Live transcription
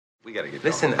We gotta get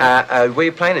Listen, going. where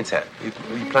you playing in town? You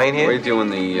playing here? We're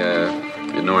doing the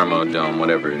Normo Dome,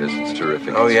 whatever it is. It's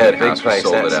terrific. Oh, It's yeah, a big house. We place,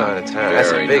 sold that it out. side of town. That's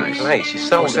a Very big nice. place. You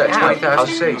sold What's it that, out.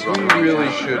 20,000 seats? We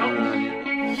really should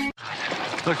run.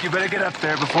 Look, you better get up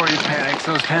there before you panic.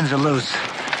 Those pens are loose.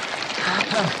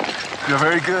 You're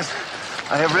very good.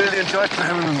 I have really enjoyed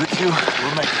playing with you.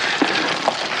 We'll make it.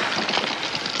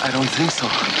 I don't think so.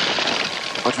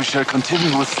 But we shall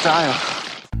continue with style.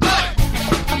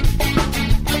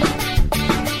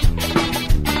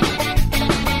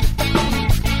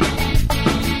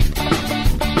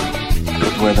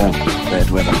 Good weather, bad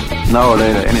weather. Now or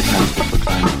later, anytime's good for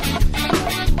climbing.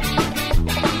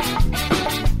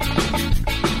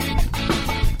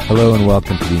 Hello and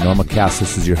welcome to the Enormocast.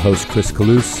 This is your host, Chris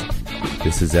Kalous.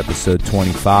 This is episode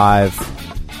 25,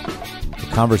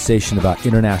 a conversation about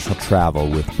international travel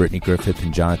with Brittany Griffith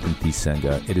and Jonathan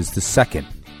Thiesenga. It is the second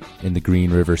in the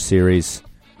Green River series,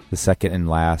 the second and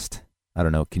last. I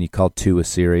don't know, can you call 2 a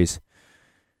series?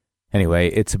 Anyway,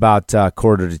 it's about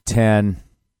 9:45,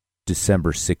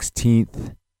 December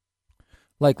 16th.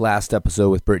 Like last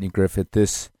episode with Brittany Griffith,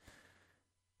 this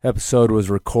episode was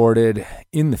recorded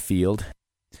in the field.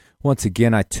 Once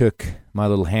again, I took my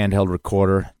little handheld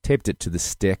recorder, taped it to the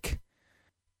stick,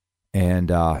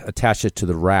 and attached it to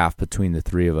the raft between the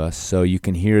three of us. So you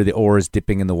can hear the oars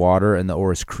dipping in the water and the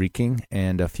oars creaking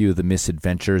and a few of the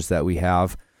misadventures that we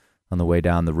have on the way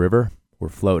down the river. We're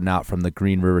floating out from the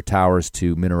Green River Towers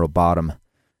to Mineral Bottom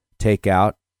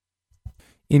Takeout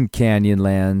in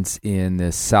Canyonlands in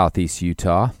the southeast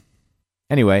Utah.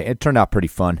 Anyway, it turned out pretty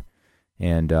fun.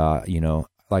 And,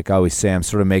 like I always say, I'm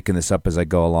sort of making this up as I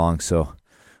go along. So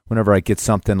whenever I get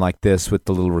something like this with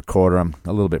the little recorder, I'm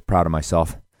a little bit proud of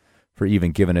myself for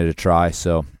even giving it a try.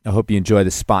 So I hope you enjoy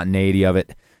the spontaneity of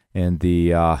it and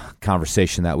the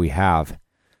conversation that we have.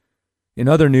 In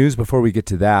other news, before we get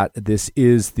to that, this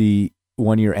is the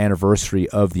 1-year anniversary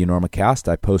of the Enormocast.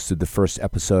 I posted the first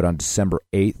episode on December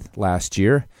 8th last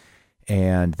year,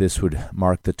 and this would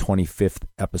mark the 25th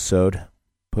episode,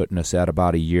 putting us at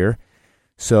about a year.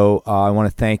 So I want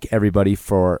to thank everybody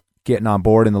for getting on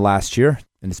board in the last year,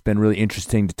 and it's been really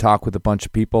interesting to talk with a bunch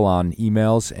of people on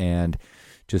emails and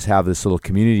just have this little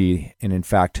community. And in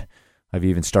fact, I've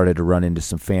even started to run into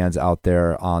some fans out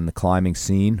there on the climbing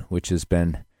scene, which has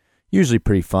been usually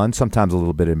pretty fun, sometimes a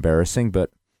little bit embarrassing,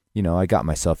 but I got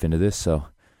myself into this, so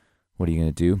what are you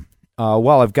going to do?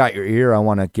 While I've got your ear, I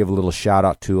want to give a little shout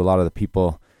out to a lot of the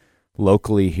people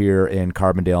locally here in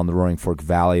Carbondale and the Roaring Fork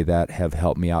Valley that have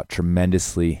helped me out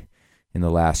tremendously in the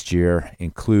last year,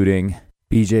 including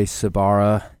BJ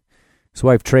Sabara, his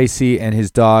wife Tracy, and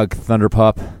his dog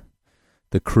Thunderpup,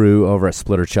 the crew over at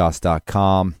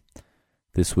splitterchoss.com.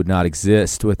 This would not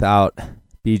exist without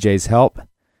BJ's help,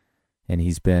 and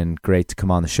he's been great to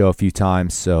come on the show a few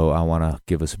times, so I want to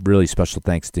give a really special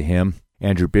thanks to him.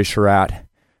 Andrew Bisharat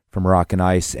from Rock and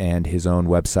Ice and his own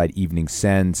website, Evening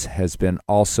Sends, has been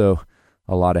also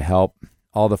a lot of help.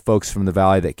 All the folks from the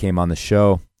Valley that came on the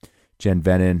show, Jen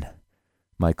Venon,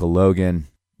 Michael Logan,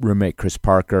 roommate Chris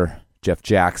Parker, Jeff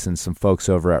Jackson, some folks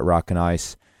over at Rock and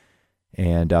Ice,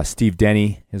 and Steve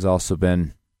Denny has also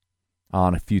been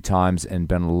on a few times and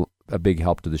been a big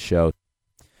help to the show.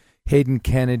 Hayden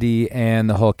Kennedy and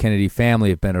the whole Kennedy family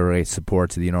have been a great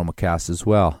support to the Enormocast as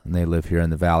well, and they live here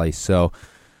in the Valley. So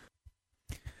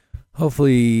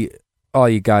hopefully all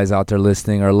you guys out there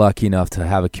listening are lucky enough to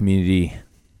have a community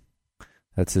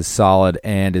that's as solid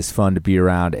and as fun to be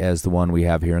around as the one we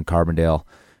have here in Carbondale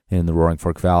in the Roaring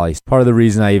Fork Valley. Part of the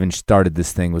reason I even started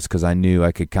this thing was because I knew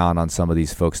I could count on some of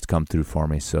these folks to come through for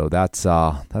me. So that's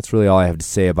really all I have to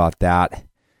say about that.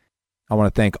 I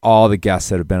want to thank all the guests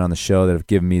that have been on the show that have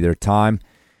given me their time.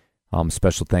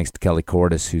 Special thanks to Kelly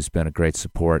Cordes, who's been a great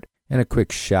support. And a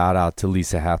quick shout out to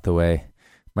Lisa Hathaway,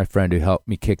 my friend who helped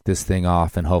me kick this thing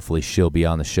off, and hopefully she'll be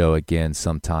on the show again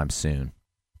sometime soon.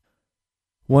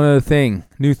 One other thing,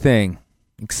 new thing,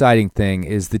 exciting thing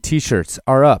is the t-shirts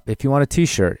are up. If you want a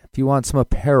t-shirt, if you want some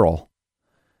apparel,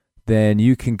 then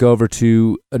you can go over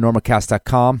to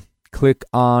enormocast.com, click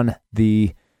on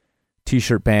the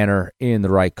t-shirt banner in the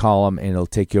right column, and it'll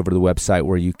take you over to the website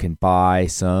where you can buy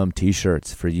some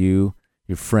t-shirts for you,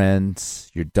 your friends,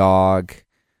 your dog,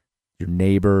 your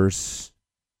neighbors,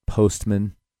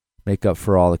 postman. Make up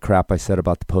for all the crap I said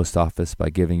about the post office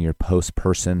by giving your post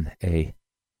person a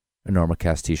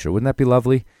Enormocast t-shirt. Wouldn't that be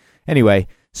lovely? Anyway,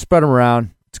 spread them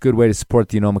around. It's a good way to support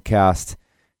the Enormocast.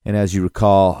 And as you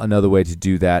recall, another way to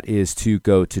do that is to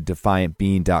go to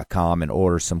defiantbean.com and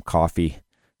order some coffee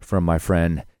from my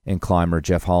friend and climber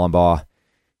Jeff Hollenbaugh.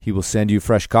 He will send you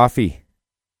fresh coffee.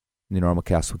 The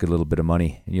Enormocast will get a little bit of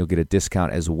money, and you'll get a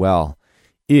discount as well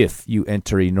if you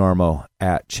enter eNormo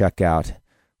at checkout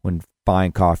when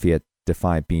buying coffee at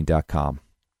defiantbean.com.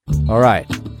 All right,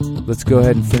 let's go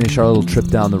ahead and finish our little trip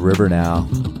down the river now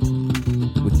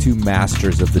with two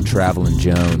masters of the Travelin'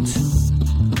 Jones,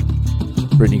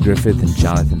 Brittany Griffith and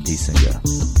Jonathan Thiesinga.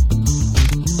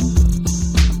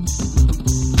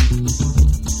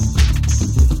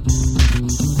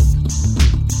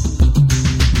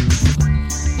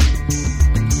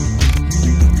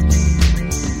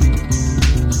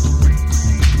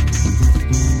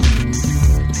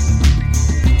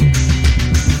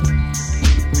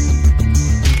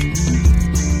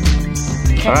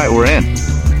 All right, we're in.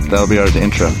 That'll be our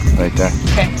intro right there.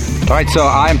 Okay. All right, so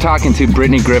I'm talking to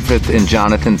Brittany Griffith and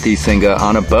Jonathan Thiesinga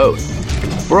on a boat.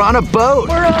 We're on a boat!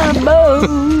 We're on a boat!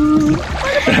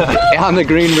 On the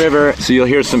Green River. So you'll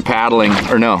hear some paddling,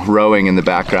 or no, rowing in the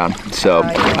background. So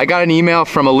I got an email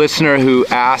from a listener who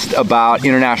asked about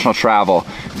international travel,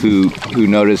 who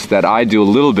noticed that I do a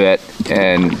little bit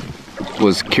and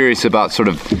was curious about sort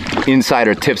of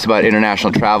insider tips about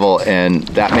international travel, and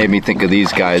that made me think of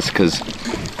these guys because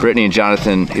Brittany and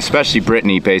Jonathan, especially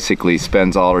Brittany, basically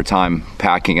spends all her time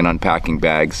packing and unpacking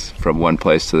bags from one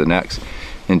place to the next.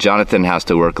 And Jonathan has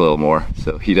to work a little more,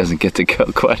 so he doesn't get to go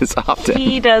quite as often.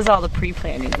 He does all the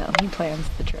pre-planning, though. He plans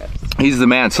the trips. He's the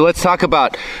man. So let's talk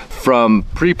about from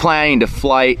pre-planning to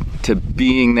flight to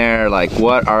being there, like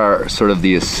what are sort of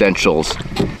the essentials?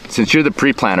 Since you're the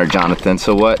pre-planner, Jonathan,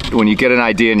 so when you get an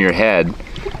idea in your head,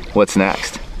 what's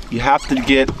next? You have to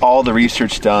get all the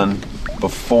research done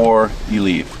before you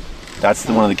leave. That's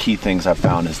one of the key things I've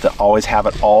found, is to always have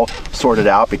it all sorted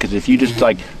out, because if you just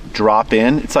like drop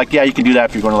in, it's like, yeah, you can do that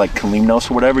if you're going to like Kalymnos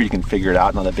or whatever, you can figure it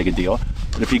out, not that big a deal.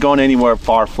 But if you're going anywhere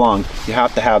far flung, you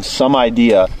have to have some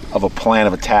idea of a plan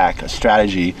of attack, a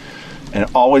strategy, and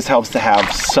it always helps to have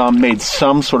made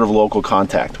some sort of local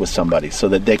contact with somebody so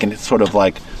that they can sort of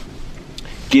like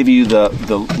give you the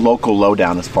local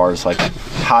lowdown as far as like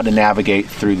how to navigate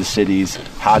through the cities,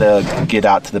 how to get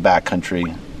out to the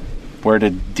backcountry, where to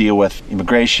deal with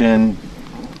immigration,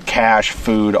 cash,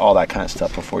 food, all that kind of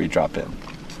stuff before you drop in.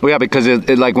 Well, yeah, because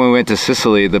it like when we went to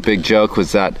Sicily, the big joke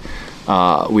was that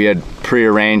we had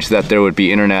prearranged that there would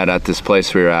be internet at this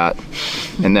place we were at,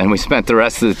 and then we spent the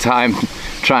rest of the time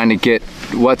trying to get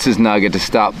what's-his-nugget to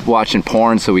stop watching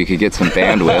porn so we could get some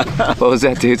bandwidth. What was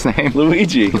that dude's name?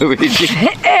 Luigi.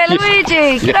 Hey,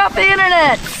 Luigi, get off the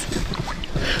internet!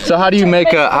 So how do you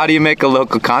make a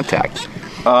local contact?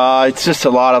 It's just a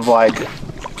lot of like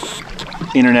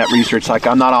internet research. Like,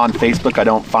 I'm not on Facebook. I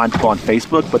don't find people on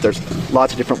Facebook, but there's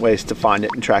lots of different ways to find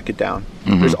it and track it down.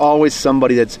 Mm-hmm. There's always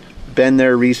somebody that's been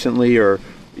there recently, or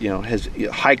has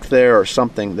hiked there or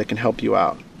something that can help you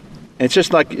out. And it's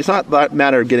just like, it's not that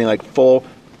matter of getting like full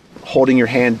holding your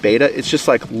hand beta. It's just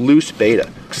like loose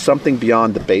beta, something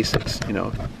beyond the basics,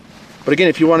 But again,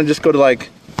 if you want to just go to like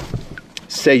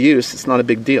Sayus, it's not a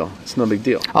big deal. It's no big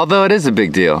deal. Although it is a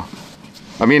big deal.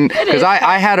 I mean, because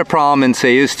I had a problem in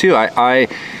Sayus too. I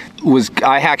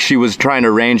actually was trying to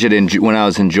arrange it when I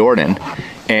was in Jordan,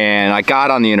 and I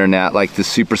got on the internet, like the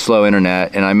super slow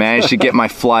internet, and I managed to get my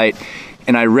flight.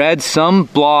 And I read some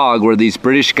blog where these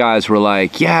British guys were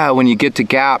like, yeah, when you get to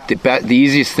Gap, the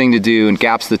easiest thing to do, and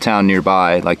Gap's the town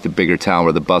nearby, like the bigger town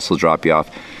where the bus will drop you off.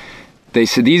 They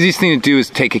said the easiest thing to do is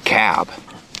take a cab.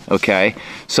 Okay,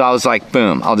 so I was like,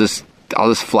 boom, I'll just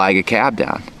flag a cab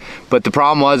down. But the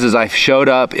problem was I showed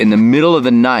up in the middle of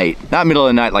the night, not middle of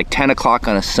the night, like 10 o'clock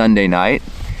on a Sunday night,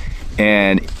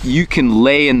 and you can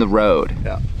lay in the road,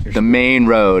 the main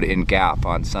road in Gap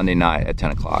on Sunday night at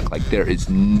 10 o'clock. Like, there is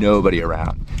nobody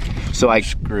around. So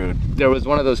there was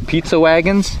one of those pizza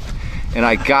wagons, and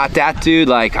I got that dude,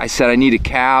 like, I said, I need a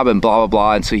cab and blah, blah,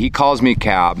 blah. And so he calls me a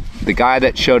cab. The guy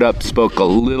that showed up spoke a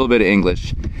little bit of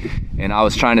English, and I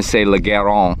was trying to say Le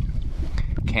Garon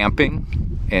camping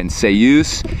and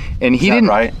Sayus, and he didn't.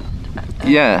 Right?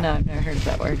 Yeah. No, I've never heard of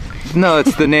that word. No,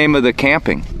 it's the name of the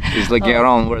camping. Is Le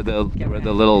Garon, where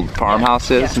the little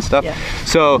farmhouse is and stuff. Yeah.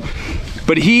 So,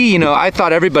 but he, I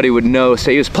thought everybody would know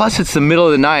Sayus. Plus, it's the middle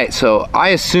of the night, so I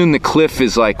assume the cliff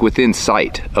is like within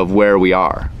sight of where we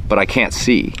are, but I can't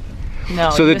see.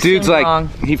 No. So the dude's like, wrong.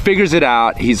 He figures it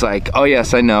out. He's like, oh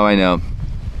yes, I know.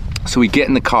 So we get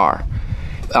in the car.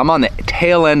 I'm on the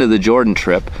tail end of the Jordan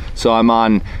trip, so I'm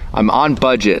on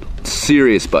budget,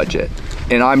 serious budget,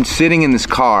 and I'm sitting in this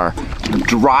car,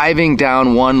 driving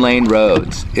down one-lane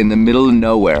roads in the middle of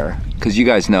nowhere, because you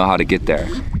guys know how to get there,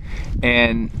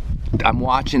 and I'm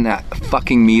watching that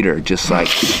fucking meter just like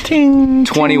ting,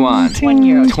 21, 1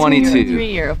 year, 22, 3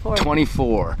 year, 4,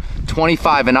 24,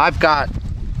 25, and I've got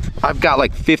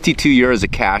like 52 euros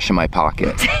of cash in my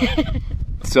pocket.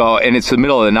 So, and it's the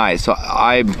middle of the night, so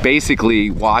I'm basically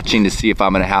watching to see if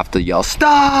I'm gonna have to yell,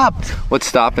 stop! What's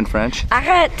stop in French?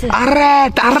 Arrête!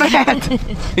 Arrête!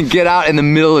 Arrête! And get out in the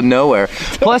middle of nowhere.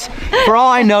 Plus, for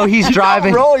all I know, he's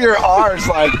driving. Don't roll your R's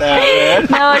like that, man.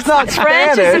 No, it's not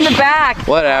French. It's in the back.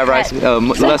 Whatever. Let's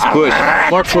push.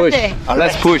 More push.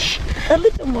 Let's push. A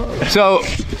little more. So,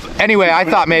 anyway, I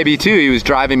thought maybe too he was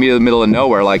driving me to the middle of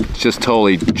nowhere, like just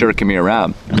totally jerking me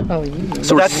around. Oh, you.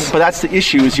 So that's the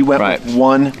issue is you went with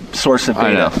one source of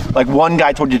I data. know. Like one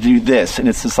guy told you to do this, and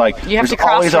it's just like You have there's to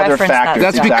all these other cross-reference that. factors.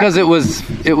 That's because it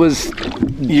was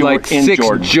You like were in 6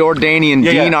 Jordan. Jordanian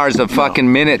Yeah, yeah. dinars a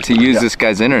fucking minute to use this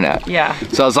guy's internet. Yeah.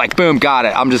 So I was like, boom, got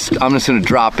it. I'm just gonna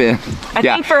drop in. I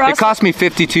think for us- it cost me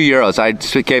 52 euros. I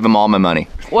just gave him all my money.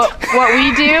 What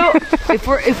we do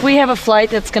if we have a flight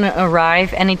that's going to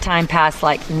arrive anytime past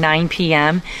like 9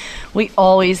 p.m., we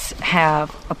always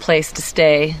have a place to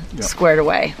stay squared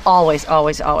away. Always.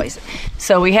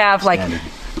 So we have like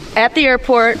at the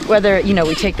airport, whether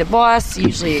we take the bus,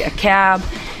 usually a cab.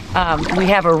 We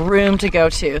have a room to go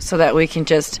to so that we can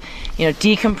just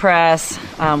decompress.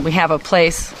 We have a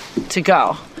place to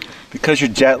go. Because you're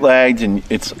jet lagged, and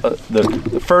it's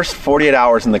the first 48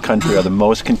 hours in the country are the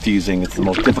most confusing. It's the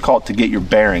most difficult to get your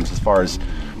bearings as far as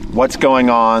what's going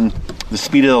on, the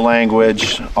speed of the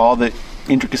language, all the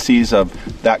intricacies of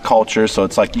that culture. So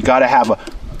it's like you got to have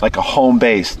a home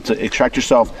base to extract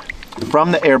yourself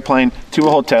from the airplane to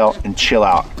a hotel and chill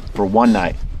out for one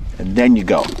night, and then you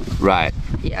go. Right.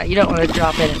 Yeah, you don't want to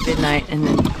drop in at midnight and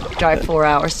then drive 4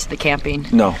 hours to the camping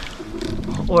No.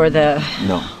 or the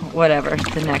whatever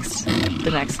the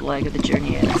next leg of the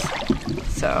journey is.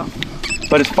 So,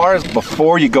 But as far as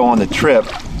before you go on the trip,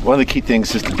 one of the key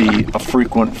things is to be a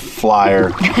frequent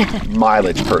flyer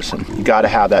mileage person. You got to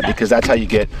have that because that's how you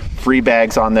get free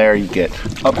bags on there, you get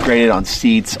upgraded on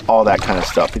seats, all that kind of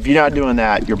stuff. If you're not doing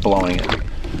that, you're blowing it.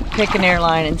 pick an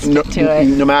airline and stick to it.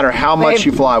 No matter how much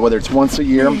you fly, whether it's once a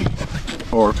year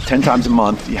or 10 times a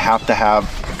month, you have to have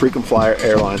a frequent flyer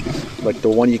airline, like the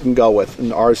one you can go with.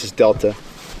 And ours is Delta.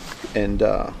 And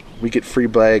we get free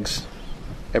bags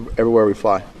everywhere we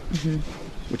fly,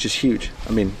 which is huge.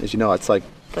 I mean, as you know, it's like...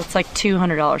 That's like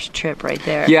 $200 a trip right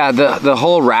there. Yeah, the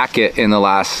whole racket in the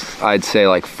last, I'd say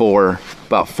like 4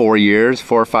 or 5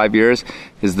 years,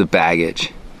 is the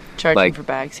baggage. Charging for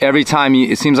bags. Every time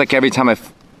it seems like every time I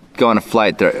go on a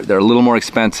flight, they're a little more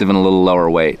expensive and a little lower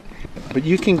weight. But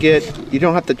you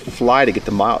don't have to fly to get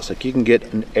the miles. Like you can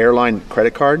get an airline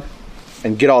credit card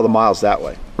and get all the miles that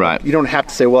way. Right. You don't have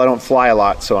to say, well, I don't fly a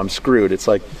lot, so I'm screwed. It's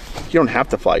like, you don't have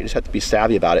to fly. You just have to be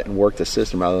savvy about it and work the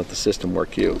system rather than let the system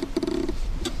work you.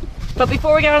 But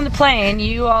before we get on the plane,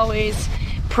 you always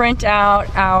print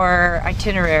out our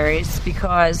itineraries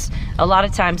because a lot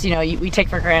of times, we take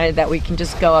for granted that we can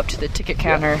just go up to the ticket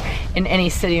counter in any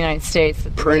city in the United States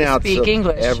that Printouts speak of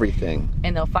English. Everything.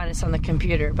 And they'll find us on the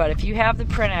computer. But if you have the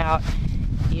printout,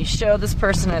 you show this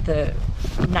person at the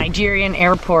Nigerian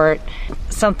airport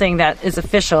something that is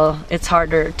official, it's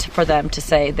harder for them to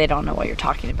say they don't know what you're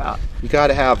talking about. You got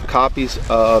to have copies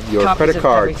of your credit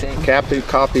card,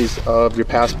 copies of your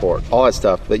passport, all that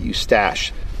stuff that you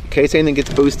stash. In case anything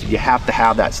gets boosted, you have to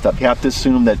have that stuff. You have to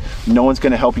assume that no one's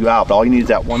going to help you out, but all you need is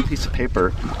that one piece of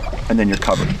paper, and then you're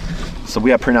covered. So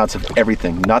we have printouts of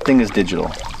everything. Nothing is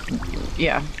digital.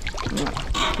 Yeah,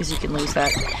 because you can lose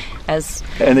that. As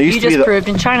and they used you to just be proved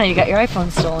in China, you got your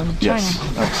iPhone stolen in China.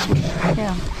 Yes, that's sweet.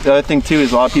 Yeah. The other thing too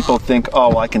is a lot of people think, oh,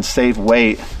 well, I can save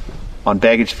weight on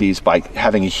baggage fees by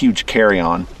having a huge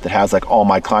carry-on that has like all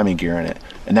my climbing gear in it,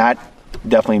 and that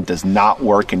definitely does not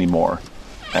work anymore.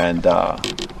 And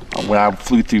when I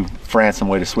flew through France on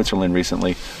the way to Switzerland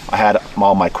recently, I had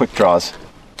all my quick draws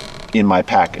in my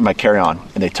pack, in my carry-on,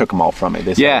 and they took them all from me.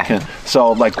 They said,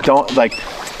 so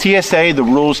TSA, the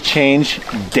rules change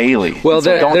daily. Well,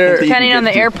 they're depending on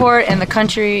the airport and the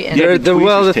country. And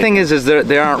the thing is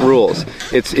there aren't rules.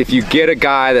 It's if you get a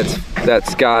guy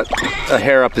that's got a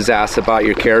hair up his ass about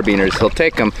your carabiners, he'll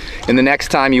take them, and the next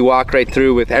time you walk right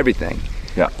through with everything.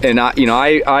 Yeah. And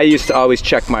I used to always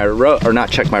check my rope, or not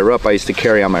check my rope. I used to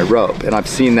carry on my rope, and I've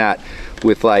seen that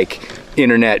with like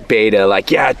internet beta.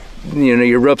 Like,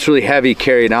 your rope's really heavy,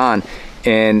 carry it on,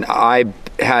 and I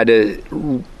had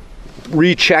to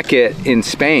recheck it in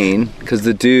Spain because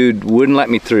the dude wouldn't let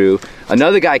me through.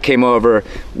 Another guy came over,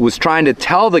 was trying to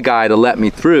tell the guy to let me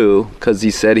through because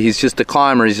he said he's just a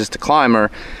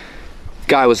climber.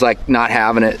 Guy was like not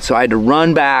having it, so I had to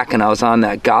run back, and I was on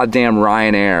that goddamn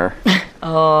Ryanair.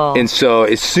 Oh. And so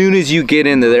as soon as you get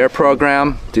into their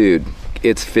program, dude,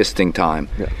 it's fisting time.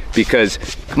 Yeah. Because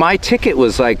my ticket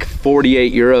was like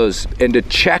 48 euros, and to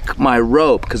check my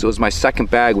rope, because it was my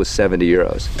second bag, was 70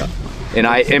 euros. Yeah.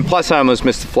 And plus I almost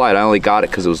missed the flight. I only got it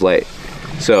because it was late.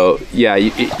 So yeah,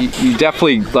 you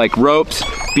definitely like ropes,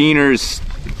 beaners,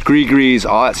 gree-grees,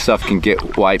 all that stuff can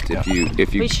get wiped if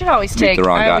you We should always meet take. the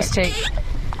wrong I guy. always take.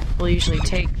 We'll usually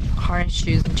take harness,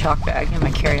 shoes, and chalk bag in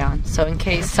my carry-on. So in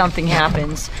case something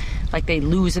happens, like they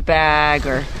lose a bag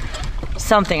or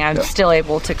something, I'm still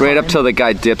able to. Right up call till the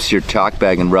guy dips your chalk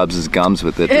bag and rubs his gums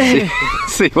with it to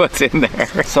see what's in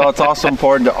there. So it's also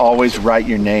important to always write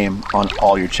your name on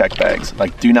all your check bags.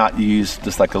 Like, do not use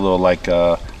just like a little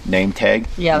name tag.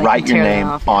 Yeah, they write can your tear that name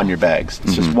off, on your bags.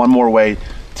 It's just one more way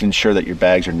to ensure that your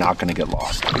bags are not going to get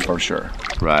lost, for sure.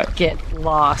 Right. get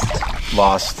lost,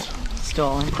 Lost,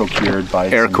 stolen. procured by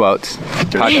Air some- quotes.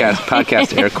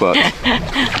 Podcast air quotes.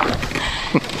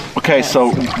 Okay, so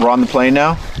we're on the plane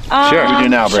now. Sure. What do we do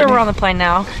now, Sure, Brittany? we're on the plane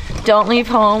now. Don't leave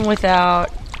home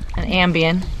without an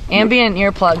Ambien. Ambien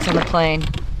earplugs on the plane.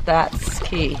 That's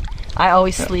key. I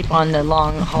always sleep on the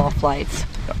long haul flights.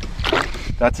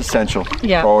 That's essential.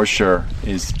 Yeah. For sure.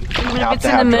 Is Even if it's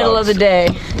in the middle of the day,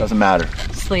 Doesn't matter.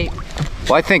 sleep.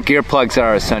 Well, I think earplugs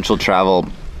are essential travel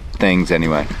things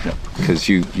anyway, because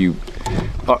you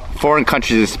foreign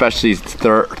countries, especially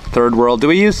third world. Do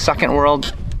we use second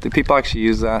world? Do people actually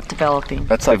use that? Developing.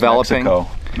 That's like Developing.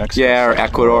 Mexico. Yeah, or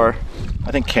Ecuador.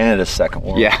 I think Canada's second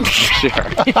world. Yeah, sure.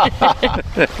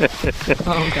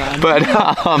 Oh God.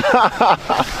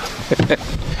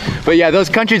 But yeah, those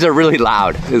countries are really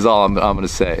loud. Is all I'm gonna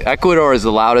say. Ecuador is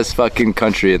the loudest fucking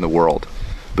country in the world,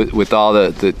 but with all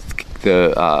the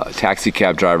taxi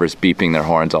cab drivers beeping their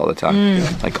horns all the time,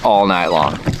 like all night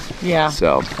long. Yeah.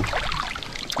 So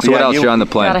Yeah, what else? You're on the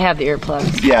plane. Gotta have the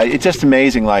earplugs. Yeah, it's just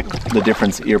amazing, like the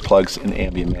difference earplugs and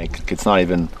Ambien make. It's not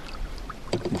even.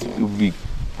 It would be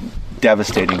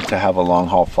devastating to have a long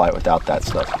haul flight without that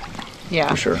stuff. Yeah.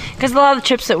 For sure. Because a lot of the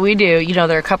trips that we do,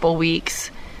 they're a couple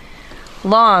weeks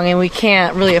long, and we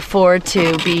can't really afford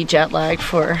to be jet lagged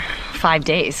for 5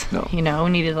 days. No. We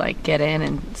need to get in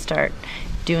and start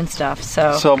doing stuff.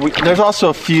 So There's also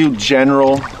a few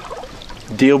general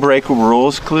deal breaker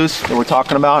rules, Clues, that we're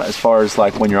talking about as far as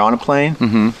like when you're on a plane.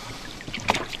 Mm-hmm.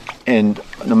 And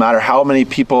no matter how many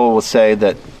people will say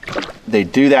that they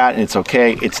do that and it's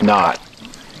okay, it's not.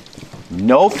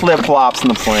 No flip-flops on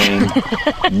the plane,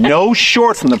 no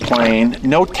shorts on the plane,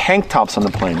 no tank tops on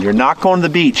the plane. You're not going to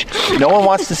the beach. No one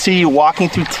wants to see you walking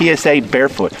through TSA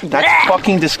barefoot. That's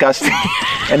fucking disgusting.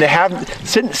 And to have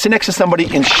sit next to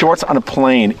somebody in shorts on a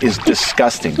plane is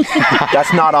disgusting.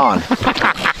 That's not on.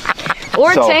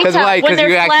 or so- tank 'Cause top why? when 'Cause they're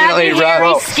you accidentally flabby, hairy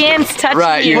rub- skins touching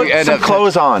Right, you. you Put some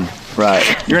clothes on. Right.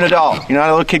 You're an adult. You're not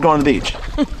a little kid going to the beach.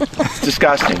 It's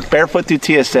disgusting. Barefoot through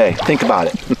TSA. Think about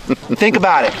it. Think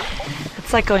about it.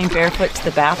 It's like going barefoot to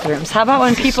the bathrooms. How about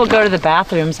when people go to the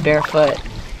bathrooms barefoot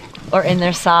or in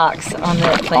their socks on the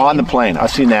plane? On the plane.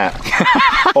 I've seen that.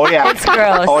 Oh, yeah. It's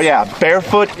gross. Oh, yeah.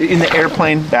 Barefoot in the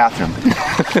airplane bathroom.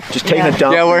 Just taking a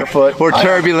dump Yeah, barefoot. where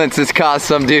turbulence has caused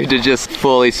some dude to just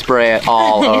fully spray it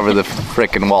all over the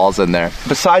frickin' walls in there.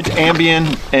 Besides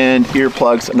Ambien and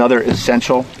earplugs, another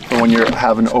essential for when you're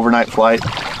having an overnight flight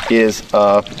is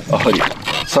a hoodie.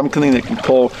 Something that can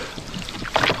pull,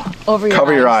 Over your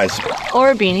cover your eyes,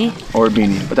 Or a beanie. or a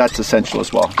beanie, but that's essential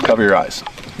as well. Cover your eyes.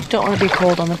 Don't want to be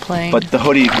cold on the plane. But the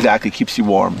hoodie exactly keeps you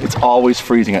warm. It's always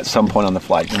freezing at some point on the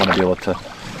flight. You want to be able to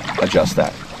adjust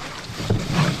that.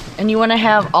 And you want to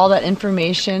have all that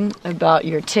information about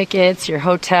your tickets, your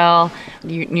hotel,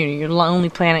 your Lonely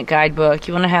Planet guidebook.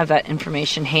 You want to have that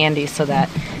information handy so that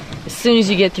as soon as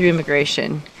you get through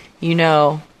immigration, you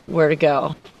know where to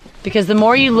go. Because the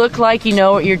more you look like you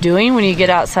know what you're doing when you get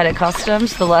outside of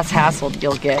customs, the less hassle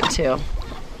you'll get too.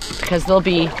 Because there'll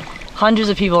be hundreds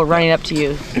of people running up to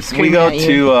you. If we screaming go at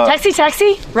you. to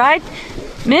taxi, ride,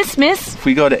 miss. if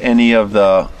we go to any of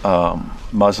the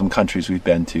Muslim countries we've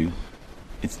been to,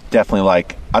 it's definitely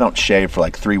like I don't shave for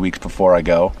like 3 weeks before I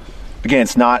go. Again,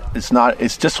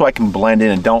 it's just so I can blend in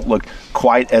and don't look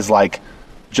quite as like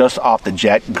just off the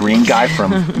jet green guy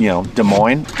from Des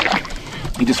Moines.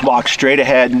 You just walk straight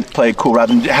ahead and play it cool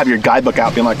rather than have your guidebook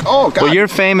out being like, oh God. Well, you're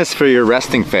famous for your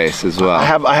resting face as well. I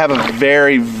have a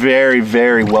very, very,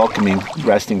 very welcoming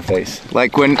resting face.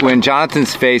 Like when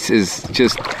Jonathan's face is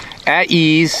just at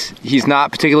ease, he's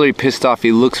not particularly pissed off.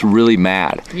 He looks really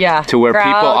mad. Yeah, To where people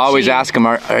always grouchy. ask him,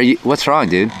 "Are you? What's wrong,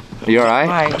 dude? Are you all right?"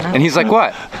 Right, no. And he's like,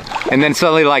 "What?" And then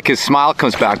suddenly, like his smile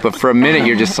comes back. But for a minute,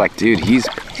 you're just like, "Dude, he's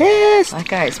pissed." That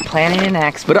guy's planning an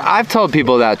expert. But I've told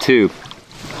people that too.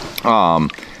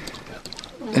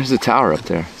 There's a tower up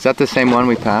there. Is that the same one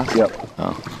we passed? Yep.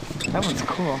 That one's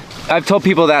cool. I've told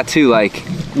people that too, like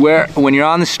when you're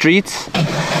on the streets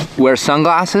wear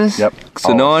sunglasses. Yep.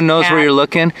 So no one knows where Hat. you're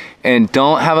looking, and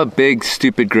don't have a big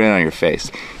stupid grin on your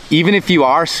face. Even if you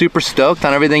are super stoked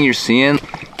on everything you're seeing,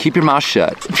 keep your mouth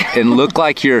shut and look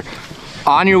like you're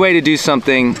on your way to do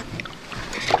something.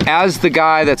 As the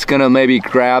guy that's gonna maybe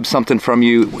grab something from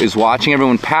you is watching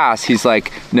everyone pass, he's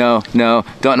like, no,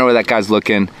 don't know where that guy's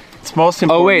looking. It's most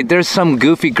important. Oh wait, there's some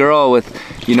goofy girl with,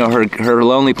 her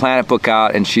Lonely Planet book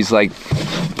out, and she's like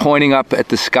pointing up at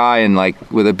the sky and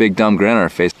like with a big dumb grin on her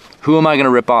face. Who am I gonna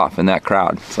rip off in that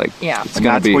crowd? It's like, Yeah. it's And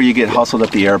gonna that's be where you get hustled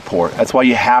at the airport. That's why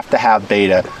you have to have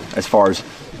beta as far as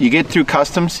you get through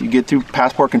customs, you get through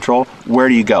passport control, where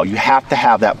do you go? You have to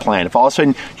have that plan. If all of a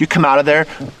sudden you come out of there,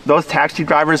 those taxi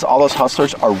drivers, all those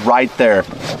hustlers are right there.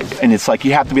 And it's like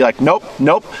you have to be like, nope,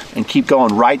 and keep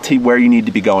going right to where you need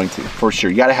to be going to, for sure.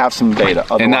 You got to have some beta.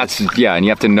 and Otherwise, and you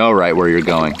have to know right where you're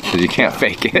going because you can't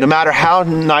fake it. no matter how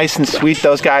nice and sweet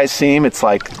those guys seem, it's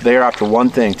like they're after one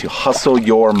thing, to hustle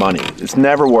your money. It's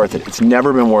never worth it. It's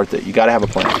never been worth it. You got to have a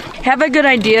plan. Have a good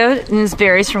idea, and this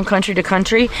varies from country to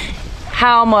country,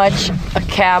 how much a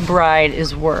cab ride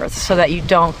is worth so that you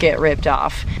don't get ripped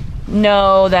off.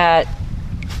 Know that,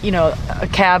 a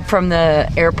cab from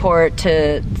the airport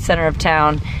to center of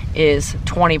town is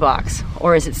 $20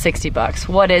 or is it $60?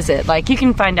 What is it? Like, you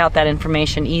can find out that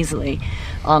information easily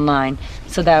online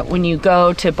so that when you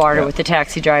go to barter with the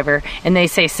taxi driver and they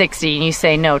say 60 and you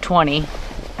say no, 20.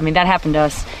 I mean, that happened to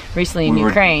us recently in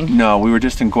Ukraine. We were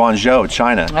just in Guangzhou,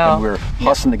 China, Oh. and we were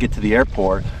hustling to get to the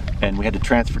airport, and we had to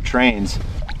transfer trains,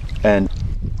 and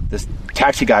this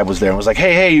taxi guy was there and was like,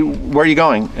 hey, where are you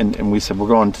going? And we said, we're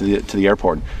going to the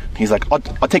airport. And he's like,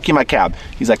 I'll take you in my cab.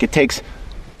 He's like, it takes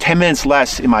 10 minutes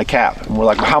less in my cab. And we're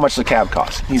like, well, how much does the cab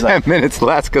cost? He's like, 10 minutes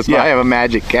less because I have a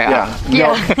magic cab.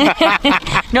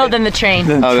 No, then the train.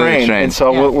 the train. And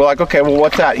so we're like, okay, well,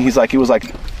 what's that? He's like, it was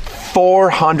like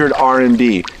 400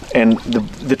 RMB, and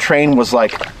the train was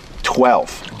like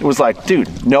 12. It was like,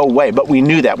 dude, no way. But we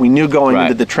knew that. We knew going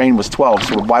into the train was 12,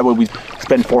 so why would we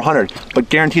spend 400? But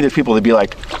guarantee there's people that'd be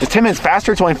like, it's 10 minutes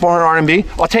faster, it's only 400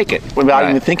 RMB, I'll take it, without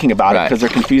even thinking about it, because they're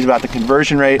confused about the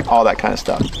conversion rate, all that kind of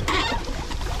stuff.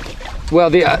 Well,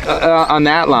 on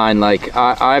that line, like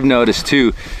I've noticed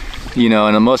too,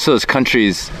 in most of those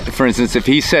countries, for instance, if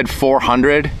he said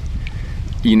 400,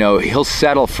 he'll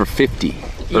settle for 50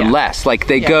 or less. Like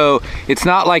they go, it's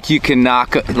not like you can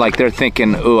knock, like they're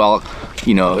thinking, oh, I'll,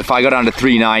 if I go down to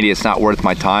 390, it's not worth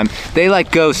my time. They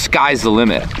like go, sky's the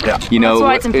limit. Yeah. That's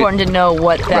why it's important to know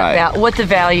what what the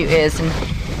value is.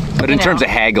 But in terms of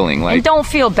haggling, like, and don't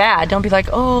feel bad. Don't be like,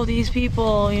 oh, these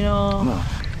people, No.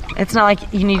 It's not like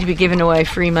you need to be giving away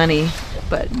free money,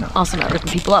 but also not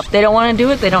ripping people up. They don't want to do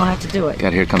it, they don't have to do it.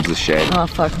 God, here comes the shade. Oh,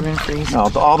 fuck, we're gonna freeze.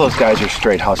 No, all those guys are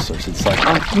straight hustlers. It's like,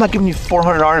 I'm not giving you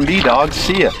 400 RMB, dog.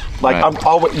 See ya. Like,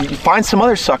 you find some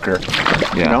other sucker.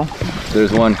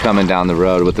 There's one coming down the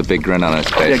road with a big grin on his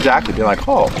face. Yeah, exactly. They're like,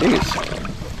 oh, geez.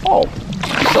 Oh,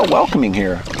 so welcoming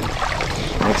here.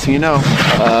 Next thing you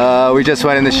know. We just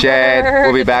went in the shade.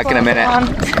 We'll be back in a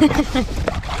minute.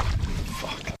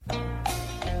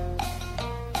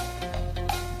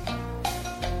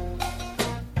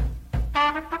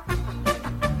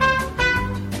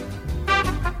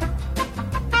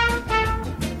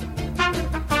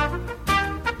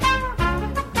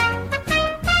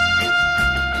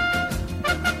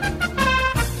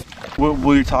 What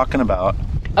were you talking about?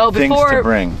 Things to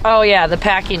bring. Oh yeah, the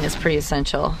packing is pretty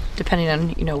essential, depending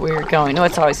on where you're going. No,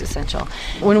 it's always essential.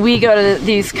 When we go to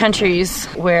these countries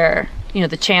where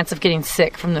the chance of getting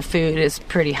sick from the food is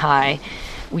pretty high,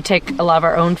 we take a lot of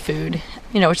our own food.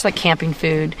 Which is like camping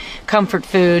food, comfort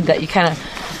food that you kind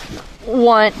of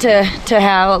want to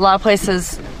have. A lot of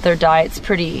places, their diet's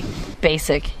pretty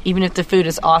basic. Even if the food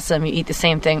is awesome, you eat the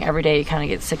same thing every day, you kind of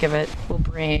get sick of it. We'll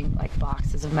bring like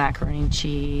boxes of macaroni and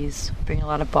cheese, bring a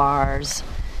lot of bars,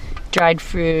 dried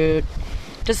fruit,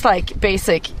 just like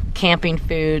basic camping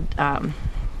food,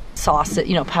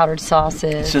 sausage, powdered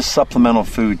sausage. It's just supplemental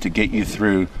food to get you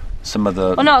through some of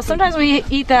the... Well, no, sometimes we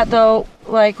eat that, though,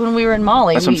 like when we were in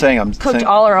Mali. That's what I'm saying. We cooked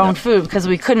all our own food because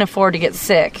we couldn't afford to get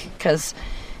sick because,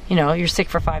 you're sick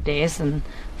for 5 days and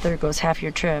there goes half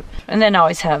your trip. And then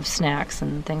always have snacks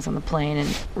and things on the plane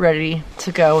and ready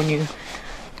to go when you...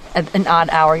 At an odd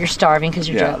hour, you're starving because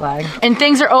you're jet lagged. And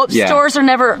things are open. Stores are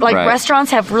never, restaurants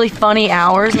have really funny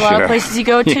hours, a lot of places you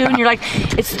go to, and you're like,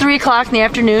 it's 3 o'clock in the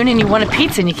afternoon and you want a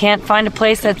pizza and you can't find a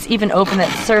place that's even open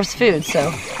that serves food,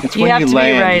 so you have to be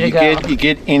ready to go. You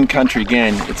get in country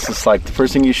again, it's just like the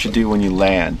first thing you should do when you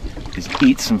land is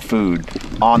eat some food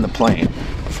on the plane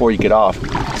before you get off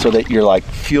so that you're like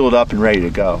fueled up and ready to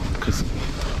go.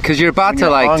 Because you're about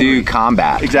to do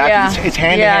combat. Exactly. It's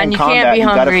hand-to-hand and you combat. Can't be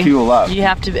hungry. You got to fuel up. You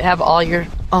have to have all your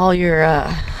all your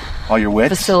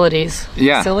wits, facilities.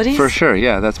 Yeah, facilities? for sure.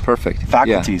 Yeah, that's perfect.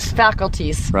 faculties.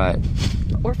 Faculties. Right.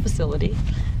 Or facility.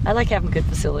 I like having good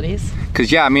facilities.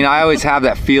 Because, I mean, I always have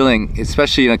that feeling,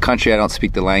 especially in a country I don't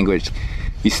speak the language.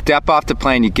 You step off the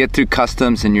plane, you get through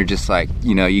customs, and you're just like,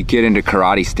 you get into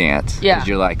karate stance. Yeah. 'Cause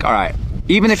you're like, all right.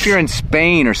 Even if you're in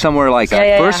Spain or somewhere like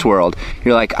first world,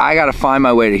 you're like, I got to find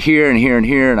my way to here and here and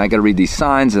here, and I got to read these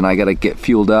signs, and I got to get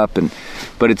fueled up.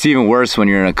 But it's even worse when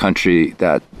you're in a country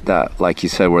that like you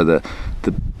said, where the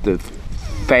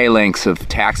phalanx of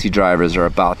taxi drivers are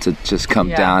about to just come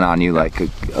down on you like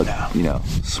a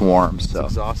swarm. So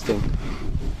It's exhausting.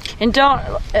 And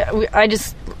I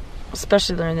just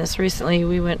especially learned this recently.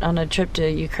 We went on a trip to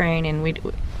Ukraine, and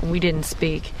we didn't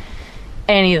speak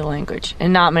any of the language,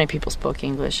 and not many people spoke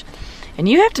English. And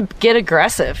you have to get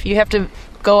aggressive. You have to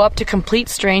go up to complete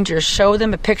strangers, show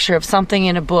them a picture of something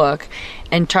in a book,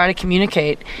 and try to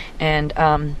communicate. And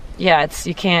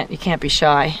you can't be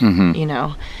shy.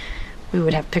 Mm-hmm. We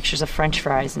would have pictures of French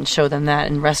fries and show them that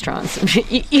in restaurants.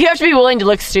 You have to be willing to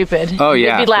look stupid. Oh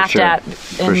yeah, be laughed at.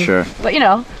 For sure. But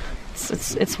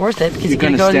it's worth it, because you're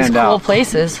gonna going to go to these stand cool out.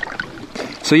 places.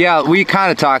 So yeah, we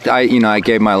kind of talked. I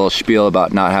gave my little spiel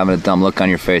about not having a dumb look on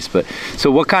your face. But so,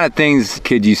 what kind of things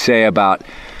could you say about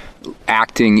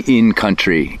acting in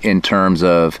country in terms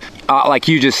of, like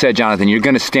you just said, Jonathan, you're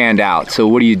going to stand out. So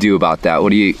what do you do about that? What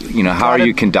do you how are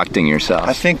you conducting yourself?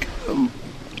 I think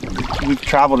we've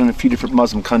traveled in a few different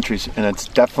Muslim countries, and it's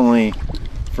definitely,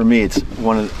 for me, it's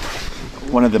one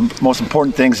of the most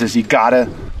important things is you gotta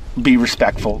be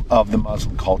respectful of the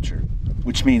Muslim culture,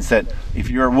 which means that if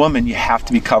you're a woman, you have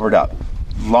to be covered up.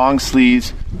 Long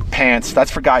sleeves, pants,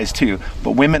 that's for guys too.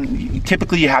 But women,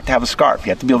 typically you have to have a scarf. You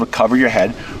have to be able to cover your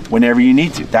head whenever you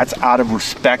need to. That's out of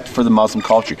respect for the Muslim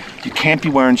culture. You can't be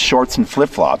wearing shorts and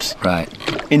flip-flops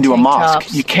into a Tank mosque.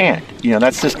 tops. You can't.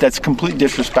 That's completely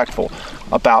disrespectful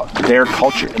about their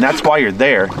culture. And that's why you're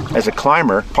there as a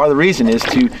climber. Part of the reason is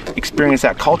to experience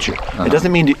that culture. It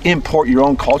doesn't mean to import your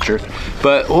own culture.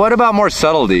 But what about more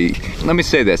subtlety? Let me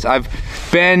say this. I've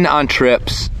been on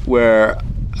trips where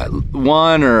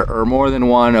one or more than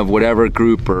one of whatever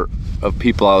group or of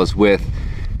people I was with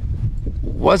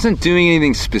wasn't doing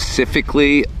anything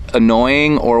specifically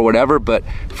annoying or whatever, but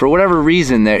for whatever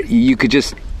reason that you could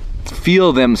just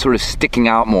feel them sort of sticking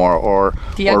out more or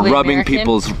rubbing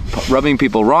people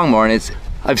wrong more. And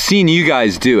I've seen you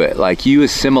guys do it. Like, you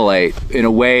assimilate in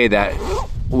a way that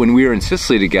when we were in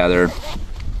Sicily together,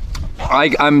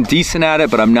 I'm decent at it,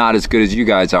 but I'm not as good as you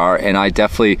guys are. And I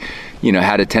definitely,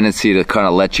 had a tendency to kind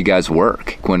of let you guys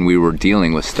work when we were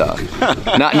dealing with stuff.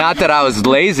 not that I was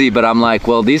lazy, but I'm like,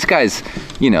 well, these guys,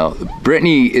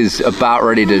 Brittany is about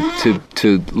ready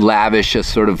to lavish a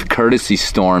sort of courtesy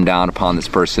storm down upon this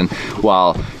person,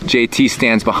 while JT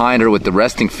stands behind her with the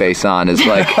resting face on, is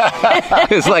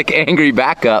like angry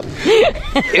backup,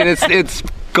 and it's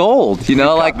gold,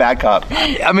 Back up.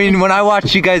 I mean, when I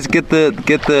watched you guys get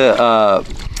the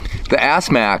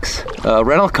Ass Max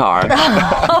rental car,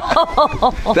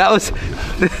 that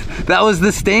was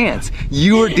the stance.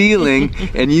 You were dealing,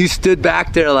 and you stood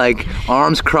back there like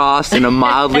arms crossed and a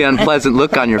mildly unpleasant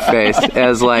look on your face,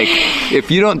 as like,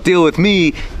 if you don't deal with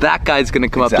me, that guy's gonna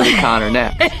come up to the counter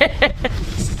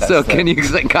next. So can you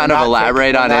kind of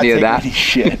elaborate on any of that?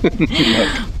 Shit.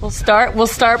 We'll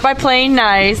start by playing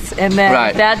nice, and then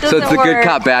that doesn't work. So it's a good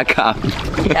cop, bad cop.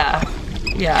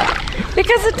 Yeah.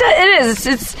 Because it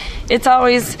is. It's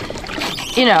always,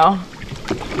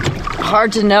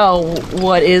 hard to know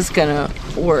what is gonna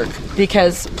work,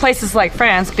 because places like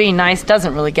France, being nice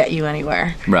doesn't really get you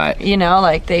anywhere. Right.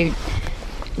 Like, they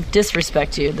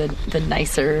disrespect you the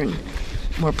nicer and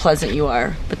more pleasant you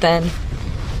are. But then,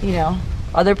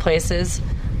 other places,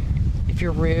 if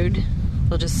you're rude,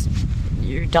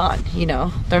 you're done.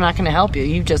 They're not going to help you.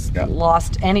 You've just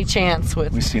lost any chance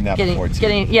with. We've seen that before too.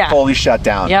 Yeah. Fully shut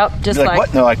down. Yep. Just You're like, what?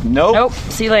 And they're like, nope. Nope.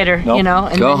 See you later. Nope.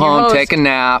 And go then home, take a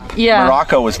nap. Yeah.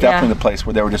 Morocco was definitely the place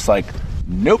where they were just like,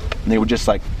 nope, and they would just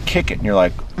like kick it, and you're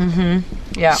like,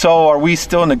 yeah. So are we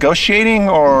still negotiating,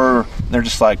 or they're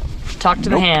just like, talk to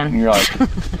the hand, and you're like,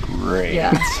 great.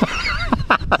 Yeah.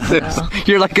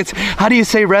 You're like, how do you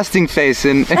say resting face?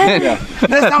 And That's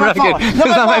not my fault. That's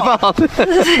not my fault.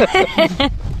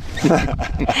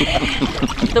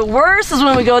 The worst is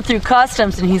when we go through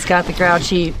customs and he's got the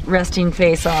grouchy resting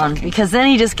face on, because then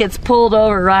he just gets pulled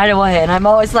over right away, and I'm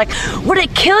always like, would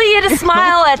it kill you to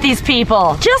smile at these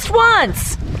people just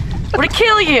once? Would it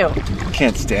kill you?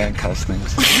 Can't stand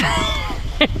customs.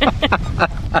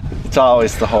 It's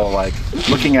always the whole like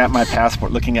looking at my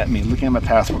passport, looking at me, looking at my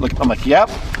passport. I'm like, yep,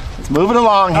 It's moving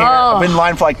along here. Oh. I've been in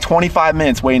line for like 25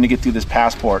 minutes waiting to get through this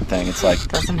passport thing. It's like,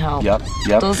 Doesn't help. Yep.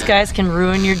 Those guys can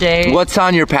ruin your day. What's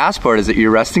on your passport? Is it your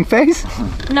resting face?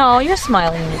 No, you're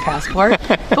smiling in your passport.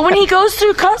 But when he goes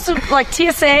through customs, like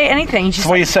TSA, anything, he's just so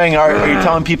what are you saying? Are you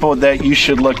telling people that you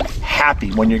should look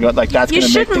happy when you're going, like that's going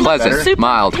to make things Pleasant. better? Super-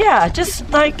 mild. Yeah, just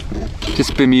like,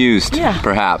 Just bemused,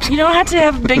 perhaps. you don't have to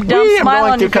have a big dumb Wee, I'm smile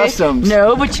going on your through face. customs.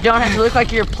 No, but you don't have to look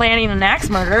like you're planning an axe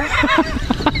murder.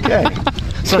 Okay.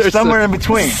 So somewhere in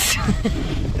between.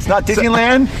 It's not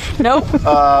Disneyland? Nope.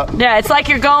 Yeah, it's like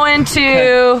you're going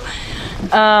to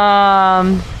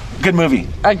Good movie.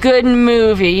 a good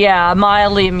movie. Yeah, a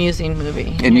mildly amusing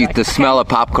movie. And You're you, the smell of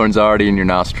popcorn's already in your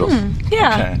nostrils.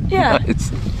 Yeah, Okay. yeah.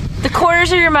 It's The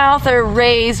corners of your mouth are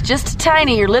raised just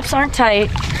tiny. Your lips aren't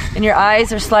tight, and your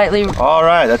eyes are slightly. All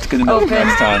right, that's good to know for Open.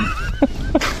 next time.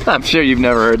 I'm sure you've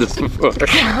never heard this before. All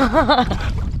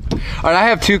right, I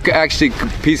have two actually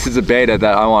pieces of beta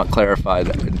that I want clarified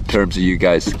in terms of you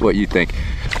guys, what you think.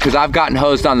 Because I've gotten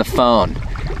hosed on the phone.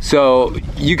 So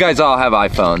you guys all have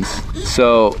iPhones.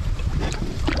 So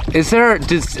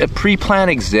does a pre-plan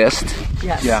exist?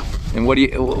 Yes. Yeah. And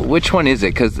which one is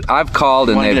it? Because I've called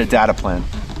I and want to get they've... a data plan.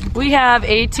 We have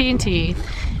AT&T,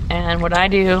 and what I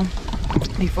do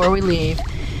before we leave,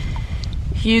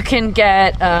 you can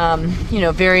get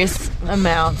various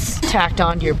amounts tacked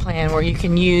onto your plan where you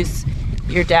can use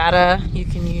your data, you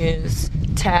can use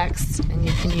text, and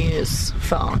you can use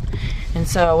phone. And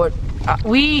so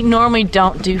we normally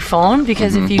don't do phone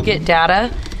because if you get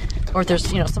data or if there's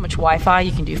so much Wi-Fi,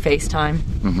 you can do FaceTime.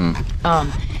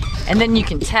 And then you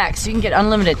can text. You can get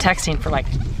unlimited texting for like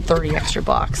 $30 extra.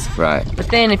 Right. But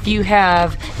then if you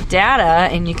have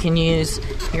data and you can use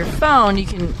your phone, you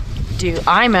can do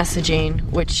iMessaging,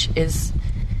 which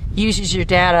uses your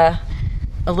data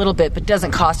a little bit, but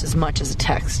doesn't cost as much as a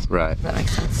text. Right. If that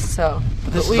makes sense. So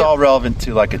This is all relevant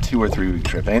to like a 2 or 3 week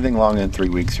trip. Anything longer than 3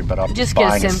 weeks, you're better off just get a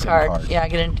buying SIM card. Yeah,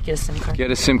 get a SIM card.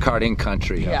 Get a SIM card in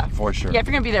country. Yeah, for sure. Yeah, if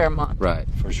you're gonna be there a month. Right.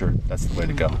 For sure. That's the way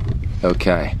to go.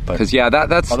 Okay. But Because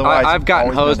that's otherwise, I've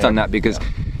gotten always been hosed on there. that because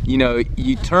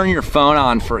you turn your phone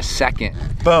on for a second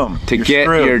Boom. to You're get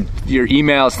screwed. your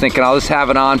emails, thinking I'll just have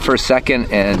it on for a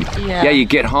second, and you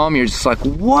get home, you're just like,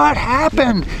 what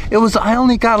happened? I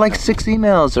only got like 6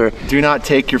 emails. Or Do not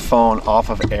take your phone off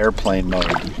of airplane mode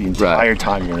the entire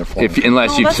time you're in a phone.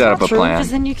 unless you've set up a plan.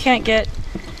 Because then you can't get.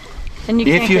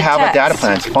 If you have a data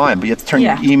plan, it's fine, but you have to turn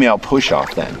your email push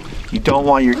off then. You don't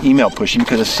want your email pushing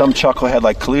because if some chucklehead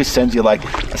like Kalous sends you like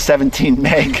a 17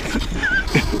 meg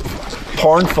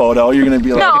porn photo, you're going to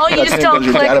be like... No, you just don't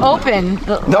click open.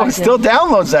 No, it still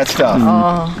downloads that stuff.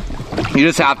 You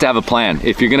just have to have a plan.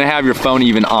 If you're going to have your phone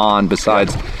even on,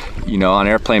 besides, on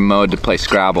airplane mode to play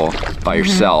Scrabble by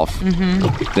yourself,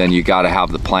 then you got to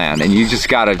have the plan. And you just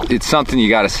got to, it's something you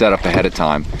got to set up ahead of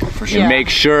time. For sure. And make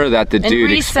sure that the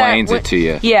dude explains it to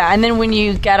you. Yeah, and then when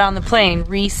you get on the plane,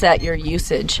 reset your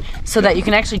usage so that you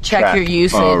can actually check your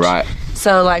usage. Oh, right.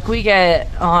 So, like, we get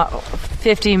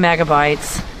 50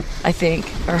 megabytes, I think,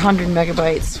 or 100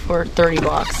 megabytes for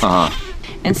 $30.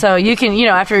 And so you can,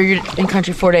 after you're in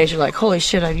country 4 days, you're like, holy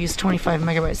shit, I've used 25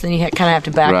 megabytes. Then you kind of have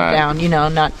to back it down,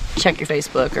 not check your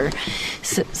Facebook or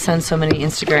send so many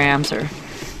Instagrams or...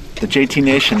 The JT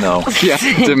Nation, though,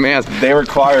 demands. They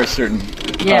require certain...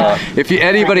 if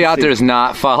anybody out there is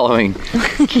not following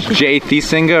Jay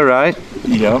Thiesinga, right?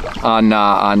 Yep. On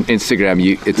Instagram,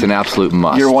 it's an absolute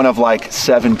must. You're one of like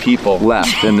 7 people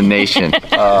left in the nation,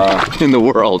 in the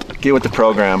world. Get with the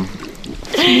program.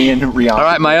 Me and Rihanna. All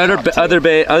right, my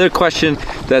other question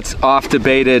that's off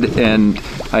debated, and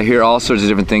I hear all sorts of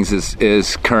different things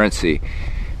is currency.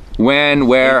 When,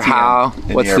 where, ATM how?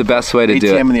 What's the best way to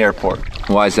do it? ATM in the airport.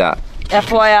 Why is that?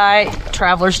 FYI,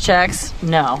 traveler's checks,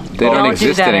 no. They don't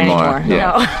exist do that anymore.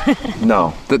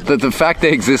 No. The fact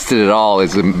they existed at all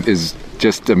is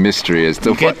just a mystery as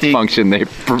to what function they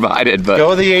provided. But go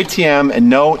to the ATM and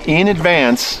know in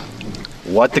advance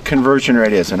what the conversion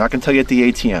rate is. They're not going to tell you at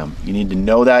the ATM. You need to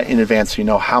know that in advance so you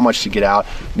know how much to get out.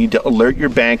 You need to alert your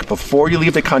bank before you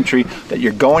leave the country that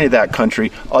you're going to that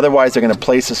country. Otherwise, they're going to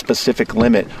place a specific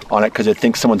limit on it because they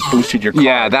think someone's boosted your card.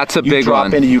 Yeah, that's a big one. You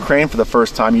drop into Ukraine for the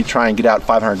first time, you try and get out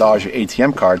 $500 your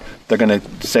ATM card, they're going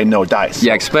to say no dice.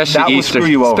 Yeah, especially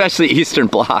Eastern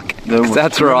Bloc.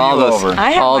 That's where all those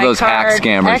hack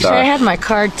scammers Actually, are. I had my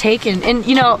card taken. And,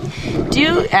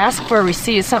 do ask for a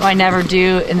receipt. It's something I never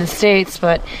do in the States,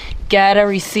 but get a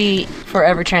receipt for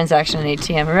every transaction in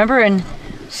ATM. Remember in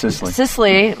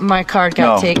Sicily, my card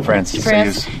got taken. France.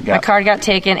 My card got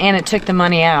taken, and it took the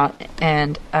money out.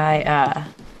 And I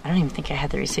don't even think I had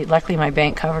the receipt. Luckily, my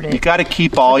bank covered it. You got to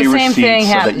keep all But the your same thing receipts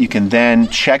so happened. that you can then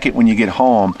check it when you get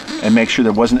home and make sure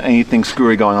there wasn't anything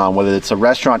screwy going on, whether it's a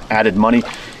restaurant added money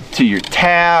to your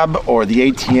tab or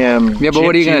the ATM. Yeah, but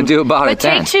what are you going to do about But it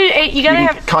then? you gotta You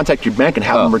have. can contact your bank and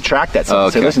have them retract that. So Oh,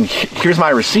 okay. say, listen, here's my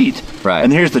receipt, Right.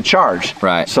 and here's the charge.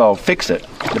 Right. So fix it.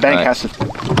 The bank Right. has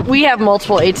to. We have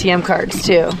multiple ATM cards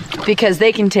too, because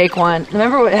they can take one.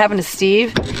 Remember what happened to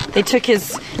Steve? They took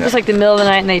his. It was like the middle of the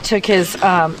night, and they took his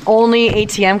only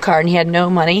ATM card, and he had no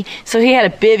money, so he had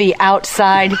to bivvy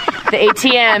outside the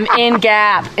ATM in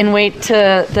Gap and wait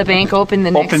till the bank opened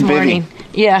the next Open bivvy. morning.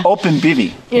 Yeah. Open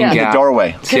bivvy Yeah. in the Yeah.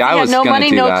 doorway. See, He I had was no going money,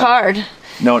 to do no that. card.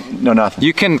 No, nothing.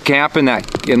 You can camp in that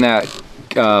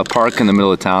park in the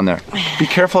middle of town there. Be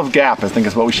careful of Gap, I think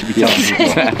is what we should be telling people.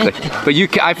 Exactly. But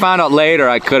I found out later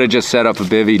I could have just set up a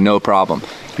bivvy, no problem.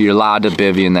 You're allowed to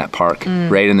bivvy in that park,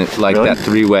 right in the Really? that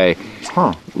three-way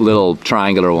Huh. little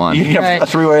triangular one. You have Right. a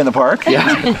three-way in the park?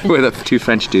 Yeah, with two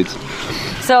French dudes.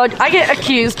 So I get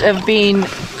accused of being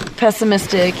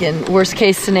pessimistic and worst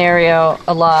case scenario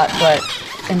a lot,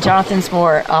 and Jonathan's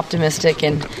more optimistic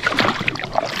and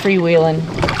freewheeling.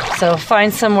 So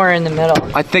find somewhere in the middle.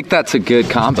 I think that's a good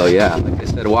combo. Yeah, like I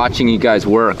said, watching you guys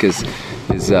work is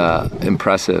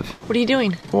impressive. What are you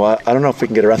doing? Well, I don't know if we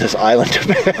can get around this island.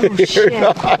 Oh shit!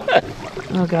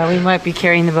 Oh god, we might be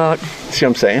carrying the boat. See what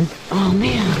I'm saying? Oh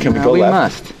man. Can we go we left?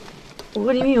 must.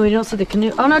 What do you mean we don't see the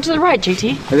canoe? Oh no, to the right,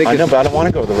 JT. I know, but I don't want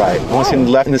to go to the right. I want to see the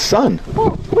left in the sun.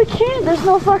 Well, we can't. There's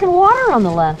no fucking water on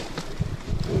the left.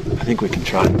 I think we can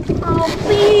try. Oh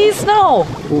please, no.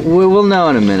 We'll know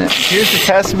in a minute. Here's the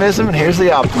pessimism and here's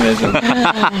the optimism.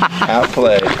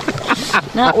 Outplayed.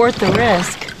 Not worth the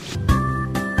risk.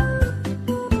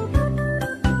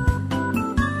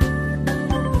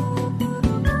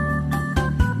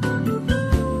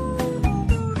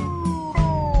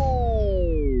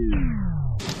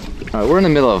 All right, we're in the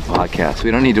middle of a podcast.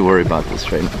 We don't need to worry about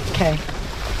this right now. Okay.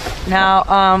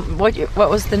 Now, what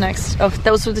was the next? Oh,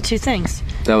 those were the two things: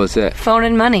 That was it. phone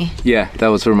and money. Yeah, that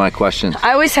was my question.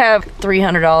 I always have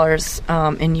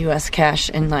 $300 in U.S. cash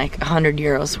and like 100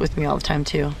 euros with me all the time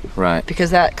too, Right.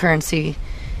 because that currency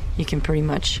you can pretty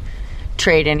much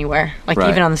trade anywhere, like Right.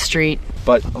 even on the street.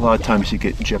 But a lot of times you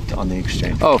get gypped on the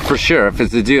exchange. Oh, for sure. If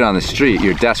it's a dude on the street,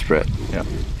 you're desperate, Yeah.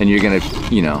 and you're gonna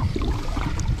Smell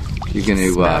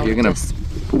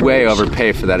way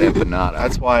overpay for that empanada.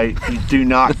 That's why you do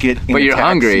not get in But a you're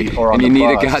taxi hungry or on and you the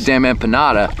need a bus. goddamn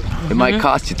empanada. It might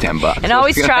cost you $10. And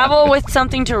always travel with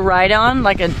something to write on,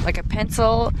 like a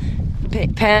pencil,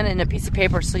 pen, and a piece of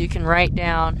paper, so you can write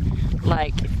down,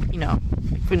 like,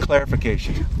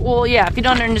 Clarification. Well, yeah, if you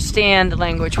don't understand the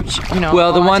language, which, Well, a the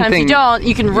lot of one times thing- you don't,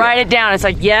 you can write it down. It's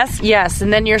like, yes,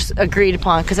 and then you're agreed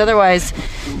upon, because otherwise...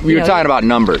 We were talking about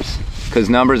numbers, because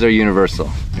numbers are universal.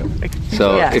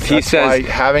 So Yes. if he That's says, why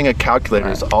having a calculator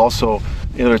is also,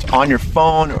 either it's on your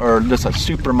phone or just a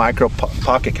super micro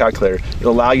pocket calculator,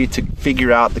 it'll allow you to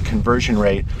figure out the conversion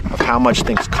rate of how much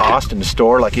things cost in the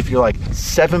store. Like if you're like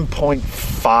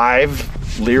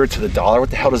 7.5 lira to the dollar, what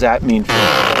the hell does that mean?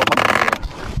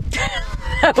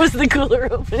 That was the cooler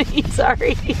opening,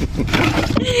 sorry.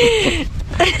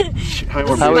 How many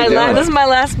more How beers we do you doing? have? This is my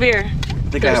last beer. I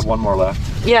think I have one more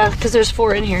left. Yeah, because there's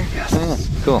 4 in here.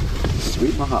 cool.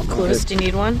 Sweet Mahatma. Close, do you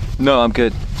need one? No, I'm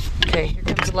good. Okay, here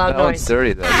comes a loud That one's noise.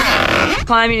 dirty though.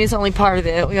 Climbing is only part of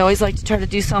it. We always like to try to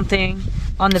do something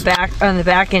on the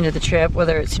back end of the trip,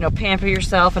 whether it's, pamper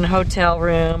yourself in a hotel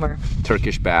room or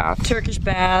Turkish bath. Turkish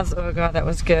baths. Oh god, that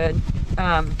was good.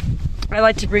 I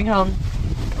like to bring home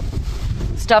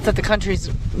stuff that the country's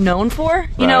known for,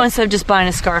 Right. instead of just buying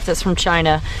a scarf that's from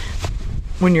China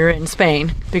when you're in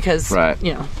Spain, because Right.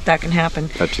 that can happen.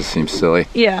 That just seems silly.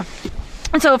 Yeah.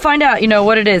 And so find out,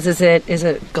 what it is. Is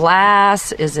it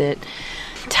glass? Is it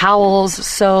towels,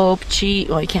 soap, cheese?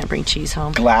 Well, you can't bring cheese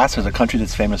home. Glass is a country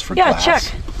that's famous for Yeah,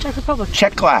 glass. Czech Republic.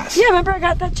 Czech glass. Yeah, remember I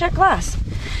got that Czech glass.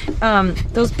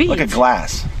 Those beads. Like a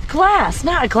glass. Glass,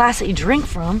 not a glass that you drink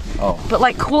from. Oh. But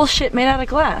like cool shit made out of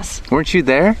glass. Weren't you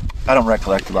there? I don't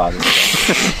recollect a lot of this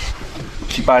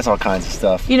stuff. She buys all kinds of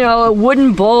stuff.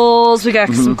 Wooden bowls. We got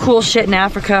some cool shit in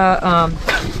Africa.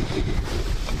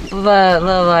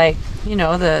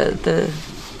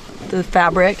 The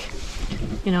fabric,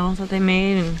 that they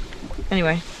made. And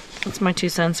anyway, that's my 2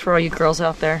 cents for all you girls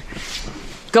out there.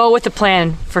 Go with a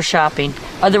plan for shopping.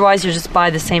 Otherwise, you just buy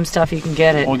the same stuff you can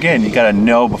get it. Well, again, you got to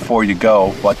know before you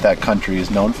go what that country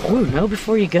is known for. Ooh, know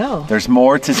before you go. There's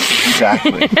more to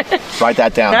exactly. Write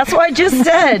that down. That's what I just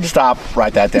said. Stop.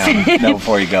 Write that down. Know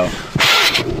before you go.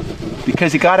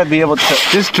 Because you got to be able to.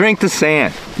 Just drink the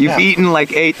sand. You've eaten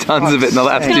like 8 tons of it in the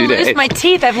last I'm 2 gonna days. lose my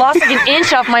teeth. I've lost like an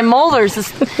inch off my molars this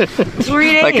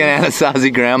 3 days. Like an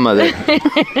Anasazi grandmother.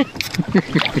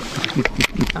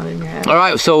 All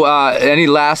right, so any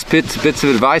last bits of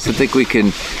advice? I think we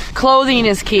can. Clothing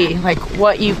is key, like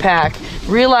what you pack.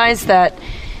 Realize that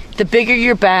the bigger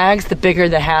your bags, the bigger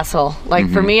the hassle. Like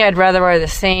for me, I'd rather wear the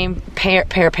same pair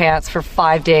of pants for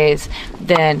 5 days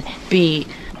than be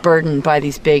burdened by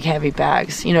these big, heavy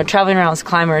bags. You know, traveling around as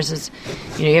climbers is,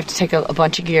 you know, you have to take a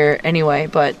bunch of gear anyway,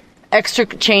 but extra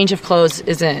change of clothes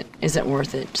isn't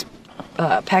worth it. Just,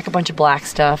 pack a bunch of black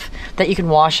stuff that you can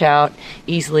wash out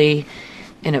easily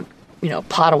in a, you know,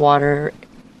 pot of water,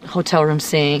 hotel room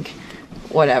sink,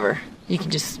 whatever. You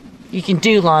can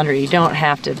do laundry. You don't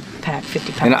have to pack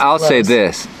 50 pounds And I'll of say clothes.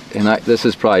 this, and this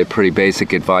is probably pretty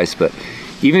basic advice, but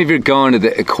even if you're going to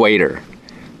the equator,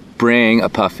 bring a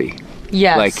puffy.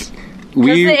 Yes. Like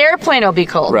because the airplane will be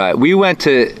cold. Right. We went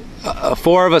to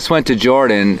 4 of us went to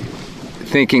Jordan,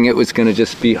 thinking it was going to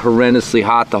just be horrendously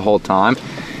hot the whole time.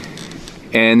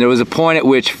 And there was a point at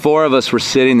which 4 of us were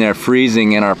sitting there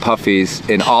freezing in our puffies,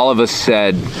 and all of us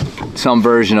said some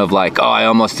version of like, "Oh, I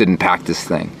almost didn't pack this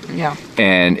thing." Yeah.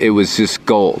 And it was just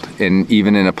gold. And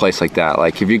even in a place like that,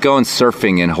 like if you're going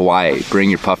surfing in Hawaii, bring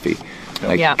your puffy,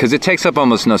 like because it takes up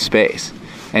almost no space.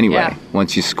 Anyway,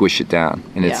 once you squish it down,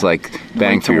 and it's like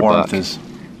bang for your buck.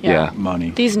 Yeah. Money.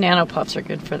 These nano puffs are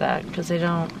good for that because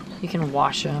you can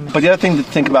wash them. But the other thing to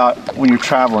think about when you're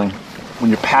traveling, when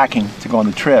you're packing to go on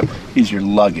the trip, is your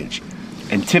luggage.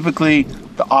 And typically,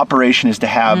 the operation is to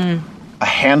have a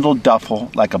handled duffel,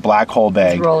 like a black hole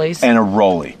bag, Rollies. and a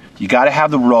rollie. You got to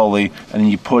have the rollie, and then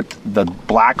you put the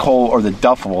black hole or the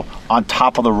duffel on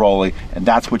top of the rollie, and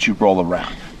that's what you roll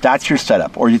around. That's your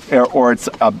setup, or it's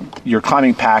your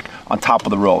climbing pack on top of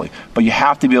the rollie. But you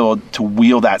have to be able to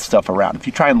wheel that stuff around. If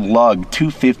you try and lug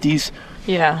 250s,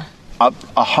 up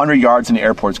 100 yards in the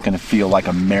airport is going to feel like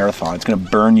a marathon. It's going to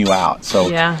burn you out. So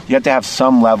you have to have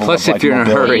some level Plus, of if you're in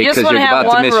a hurry you just because want you're to have about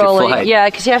to one miss your rollie. flight. Yeah,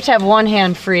 because you have to have one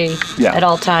hand free at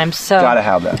all times. So got to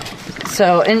have that.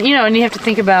 So, and you have to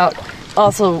think about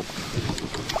also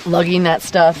lugging that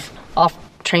stuff off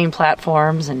train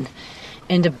platforms and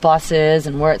into buses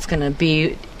and where it's going to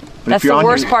be. That's the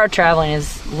worst part of traveling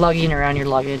is lugging around your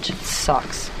luggage. It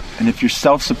sucks. And if you're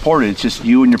self-supported, it's just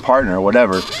you and your partner or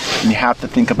whatever, and you have to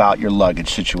think about your luggage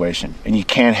situation. And you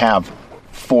can't have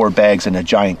 4 bags and a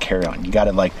giant carry-on. You got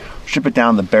to like strip it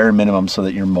down to the bare minimum so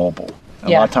that you're mobile. A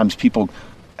lot of times people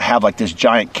have like this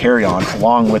giant carry-on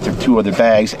along with their 2 other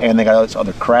bags, and they got all this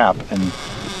other crap, and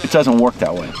it doesn't work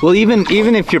that way. Well, even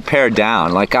if you're pared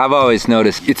down, like I've always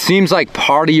noticed, it seems like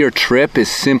part of your trip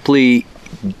is simply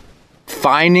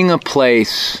finding a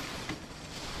place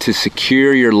to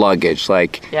secure your luggage.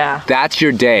 Like that's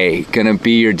your day, gonna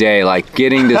be your day. Like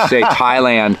getting to say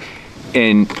Thailand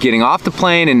and getting off the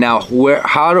plane, and now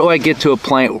how do I get to a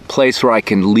place where I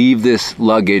can leave this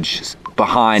luggage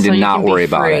behind and not worry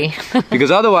about it?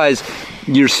 Because otherwise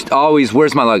you're always,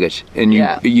 where's my luggage? And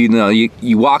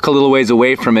you walk a little ways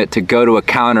away from it to go to a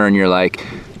counter, and you're like,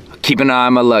 keep an eye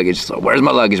on my luggage. So where's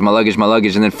my luggage?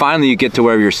 And then finally you get to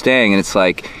wherever you're staying, and it's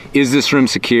like, is this room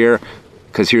secure?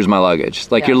 Because here's my luggage.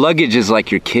 Like your luggage is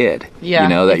like your kid. Yeah, you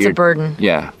know, that it's a burden.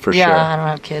 Yeah, for sure. Yeah, I don't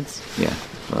have kids. Yeah.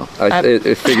 Well,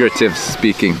 figurative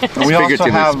speaking. And we also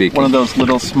have one of those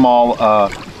little small,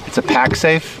 it's a pack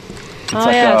safe. It's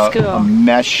like a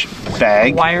mesh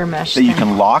bag. Wire mesh that you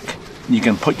can lock. You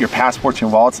can put your passports, your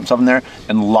wallets, and stuff in there,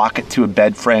 and lock it to a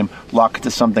bed frame, lock it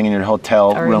to something in your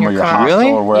hotel room or your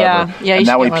hostel or wherever. Yeah, and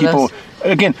that way people,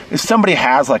 again, if somebody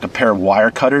has like a pair of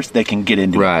wire cutters, they can get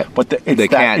into it. But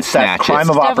it's that crime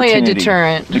of opportunity. Definitely a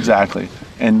deterrent. Exactly.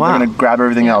 And they're going to grab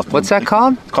everything else. What's that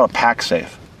called? It's called a pack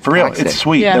safe. For real, it's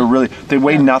sweet. Yeah. They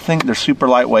weigh nothing. They're super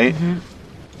lightweight, and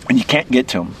you can't get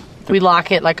to them. We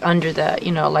lock it like under the,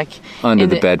 under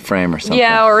the bed frame or something.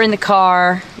 Yeah, or in the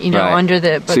car, under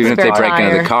the. So even if they break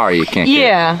into the car, you can't.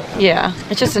 Yeah.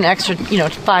 It's just an extra,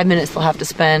 5 minutes they'll have to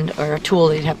spend, or a tool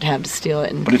they'd have to steal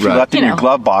it. But if you left it in your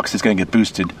glove box, it's going to get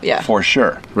boosted for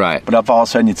sure. Right. But if all of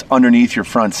a sudden it's underneath your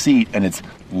front seat and it's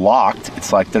locked,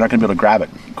 it's like they're not going to be able to grab it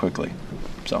quickly.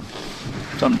 So,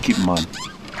 something to keep in mind.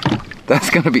 That's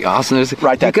going to be awesome. You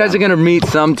guys down. are going to meet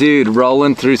some dude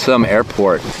rolling through some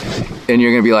airport, and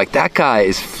you're going to be like, that guy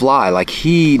is fly. Like,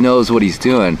 he knows what he's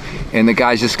doing. And the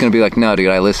guy's just going to be like, no, dude,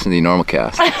 I listen to the Normal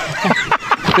Cast.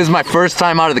 This is my first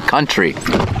time out of the country.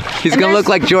 He's going to look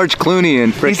like George Clooney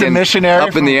and freaking missionary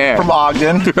up in the air. From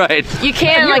Ogden. Right. You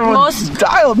can, like most...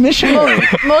 Dial missionary.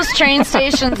 Most train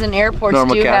stations and airports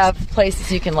have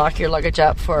places you can lock your luggage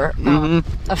up for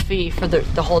a fee for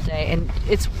the whole day, and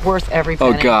it's worth every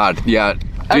penny. Oh, God, yeah.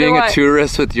 Being a Otherwise-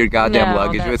 tourist with your goddamn No,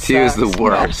 luggage that with you is the sucks.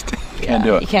 worst. Can't do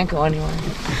You it. can't go anywhere.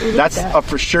 That's a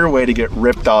for sure way to get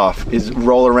ripped off is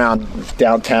roll around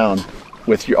downtown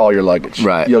with all your luggage.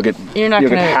 Right. You'll get You're not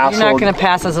you'll gonna. get You're not hassled. gonna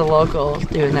pass as a local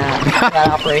doing that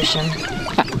operation.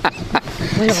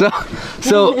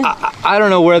 So I don't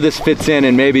know where this fits in,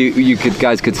 and maybe you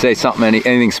guys could say something,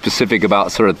 anything specific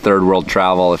about sort of third world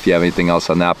travel, if you have anything else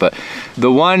on that. But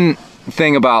the one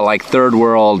thing about like third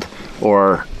world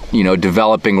or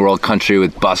developing world country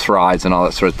with bus rides and all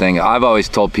that sort of thing, I've always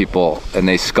told people, and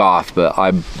they scoff, but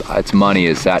it's money.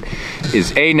 Is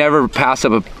never pass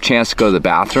up a chance to go to the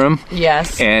bathroom.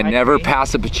 Yes. And I never agree.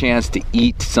 pass up a chance to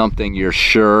eat something you're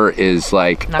sure is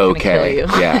like Not gonna okay. kill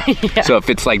you. Yeah. Yeah. So if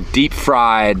it's like deep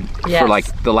fried Yes. for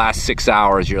like the last 6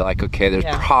 hours, you're like, okay, there's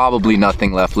Yeah. probably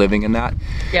nothing left living in that.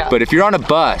 Yeah. But if you're on a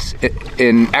bus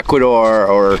in Ecuador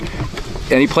or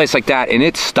any place like that and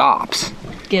it stops,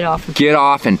 Get off. get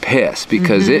off and piss,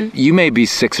 because you may be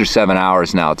 6 or 7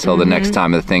 hours now till the next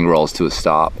time the thing rolls to a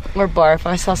stop. Or barf.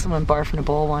 I saw someone barf in a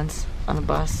bowl once on a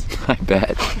bus. I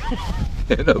bet.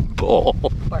 In a bowl.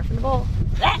 Barf in a bowl.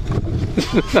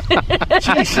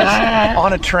 Jesus.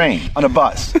 On a train, on a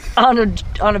bus. on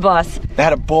a bus. They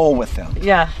had a bowl with them.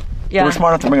 Yeah. They Yeah. were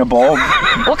smart enough to bring a bowl.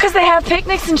 Well, because they have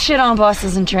picnics and shit on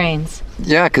buses and trains.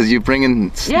 Yeah, because you bring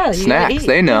in Yeah. you snacks. eat.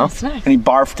 They know. Yeah, snacks. And he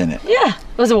barfed in it. Yeah.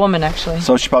 It was a woman, actually.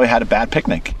 So she probably had a bad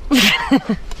picnic.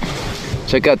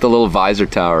 Check out the little visor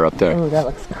tower up there. Ooh, that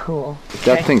looks cool.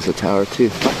 That Okay. thing's a tower too.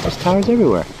 There's towers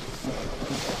everywhere.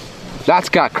 That's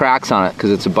got cracks on it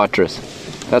because it's a buttress.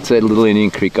 That's a little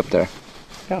Indian Creek up there.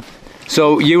 Yeah.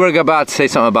 So you were about to say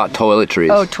something about toiletries.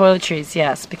 Oh, toiletries,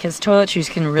 yes, because toiletries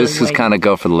can really this is weigh kind of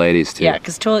go for the ladies too. Yeah,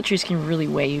 because toiletries can really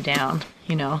weigh you down,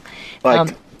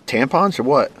 Like tampons or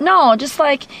what? No, just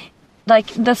like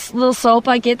this little soap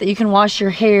I get that you can wash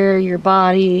your hair, your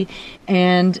body,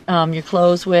 and your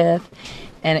clothes with.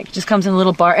 And it just comes in a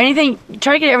little bar. Anything,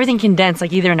 try to get everything condensed,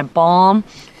 like either in a balm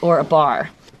or a bar.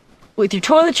 With your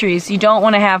toiletries, you don't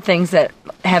want to have things that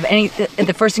have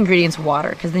the first ingredient's water,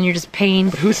 because then you're just paying.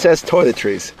 Who says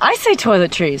toiletries? I say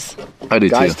toiletries. I do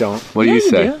Guys too. don't. What do Yeah, you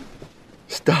say? do.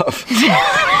 Stuff.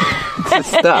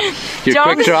 Stuff. Your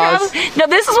quick Jonathan draws. No,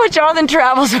 this is what Jonathan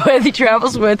travels with. He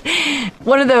travels with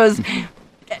one of those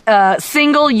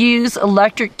single-use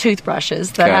electric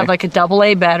toothbrushes that Okay. have like a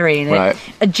AA battery in it, Right.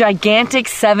 a gigantic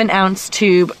 7-ounce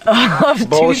tube of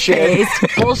Bullshit.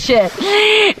 toothpaste, bullshit,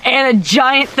 and a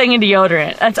giant thing of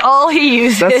deodorant. That's all he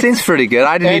uses. That seems pretty good.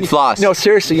 I didn't And- need floss. No,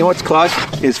 seriously, you know what's clutch?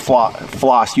 Is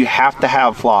floss. You have to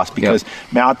have floss because,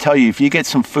 man, I'll tell you, if you get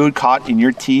some food caught in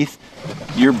your teeth,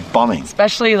 you're bumming.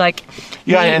 Especially like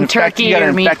You got meat an and turkey you got or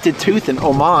an meat. infected tooth in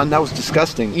Oman. That was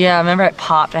disgusting. Yeah, I remember it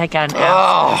popped. I got an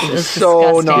Oh, abscess. It was so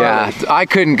disgusting. gnarly. Yeah, I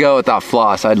couldn't go without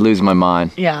floss. I'd lose my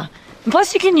mind. Yeah. And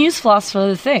plus, you can use floss for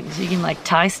other things. You can like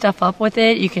tie stuff up with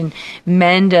it. You can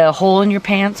mend a hole in your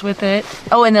pants with it.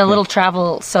 Oh, and the little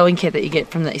travel sewing kit that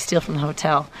you steal from the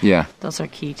hotel. Yeah. Those are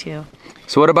key too.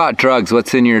 So what about drugs?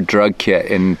 What's in your drug kit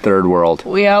in third world?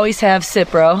 We always have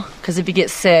Cipro, because if you get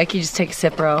sick, you just take a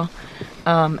Cipro.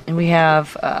 And we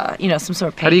have, some sort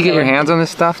of painkiller. How do you get your hands on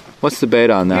this stuff? What's the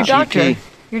beta on Your that? doctor.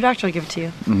 Your doctor will give it to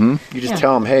you. You just Yeah.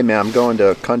 tell them, hey, man, I'm going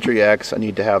to country X. I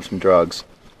need to have some drugs.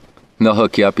 And they'll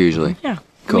hook you up usually. Yeah.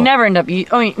 Cool. We never end up,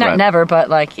 not Right. never, but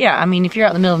like, yeah, I mean, if you're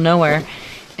out in the middle of nowhere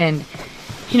and,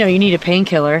 you need a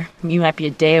painkiller, you might be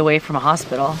a day away from a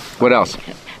hospital. What else?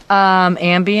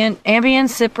 Ambien,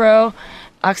 Cipro,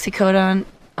 oxycodone,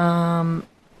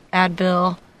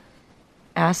 Advil,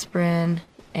 aspirin,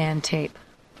 and tape.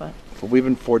 But But we've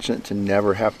been fortunate to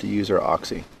never have to use our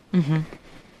oxy.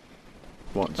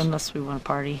 Once. unless we want to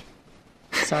party.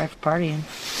 Sorry for partying.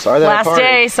 Sorry that I Last partied.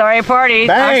 day, sorry I partied.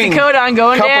 Bang! Oxycodone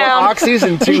going Couple down. of oxys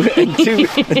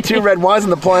and two red wines on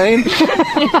the plane.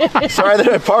 Sorry that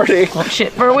I party. Well,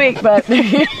 shit for a week, but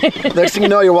Next thing you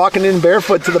know, you're walking in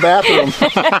barefoot to the bathroom.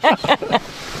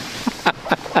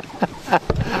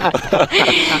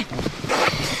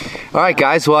 All right,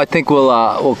 guys. Well, I think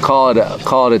we'll call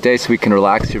it a day so we can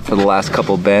relax here for the last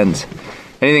couple bends.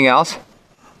 Anything else?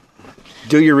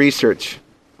 Do your research.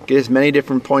 Get as many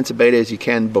different points of beta as you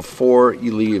can before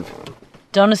you leave.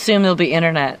 don't assume there'll be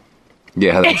internet.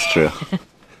 Yeah, that's true.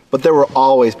 But there will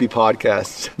always be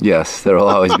podcasts. Yes, there will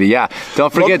always be. Yeah,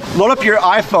 don't forget. Load up your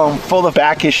iPhone full of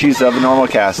back issues of the Normal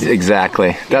Cast.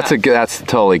 Exactly. That's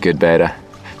totally good beta.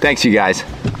 Thanks, you guys.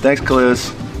 Thanks,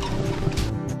 Kaluz.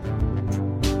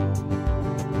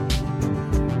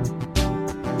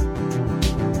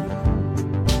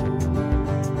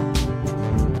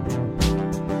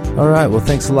 All right. Well,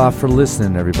 thanks a lot for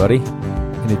listening, everybody.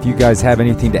 And if you guys have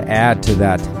anything to add to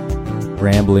that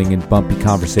rambling and bumpy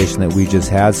conversation that we just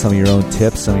had, some of your own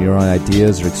tips, some of your own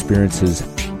ideas or experiences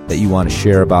that you want to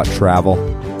share about travel,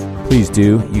 please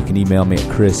do. You can email me at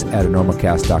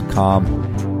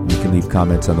chris@anormalcast.com. You can leave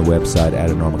comments on the website at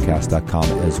anormalcast.com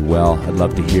as well. I'd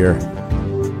love to hear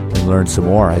and learn some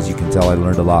more. As you can tell, I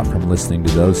learned a lot from listening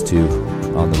to those two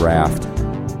on the raft.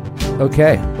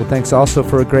 Okay, well, thanks also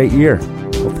for a great year.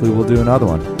 Hopefully we'll do another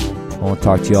one. I won't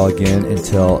talk to you all again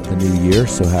until the new year,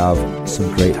 so have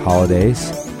some great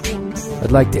holidays.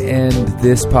 I'd like to end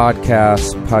this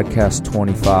podcast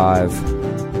 25,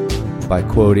 by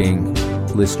quoting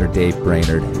listener Dave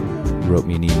Brainerd, who wrote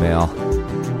me an email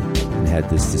and had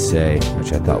this to say,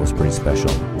 which I thought was pretty special.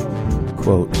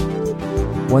 Quote,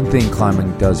 "One thing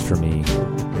climbing does for me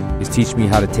is teach me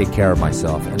how to take care of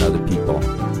myself and other people,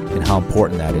 and how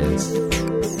important that is.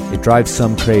 It drives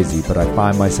some crazy, but I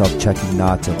find myself checking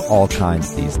knots of all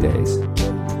kinds these days,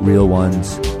 real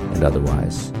ones and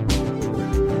otherwise.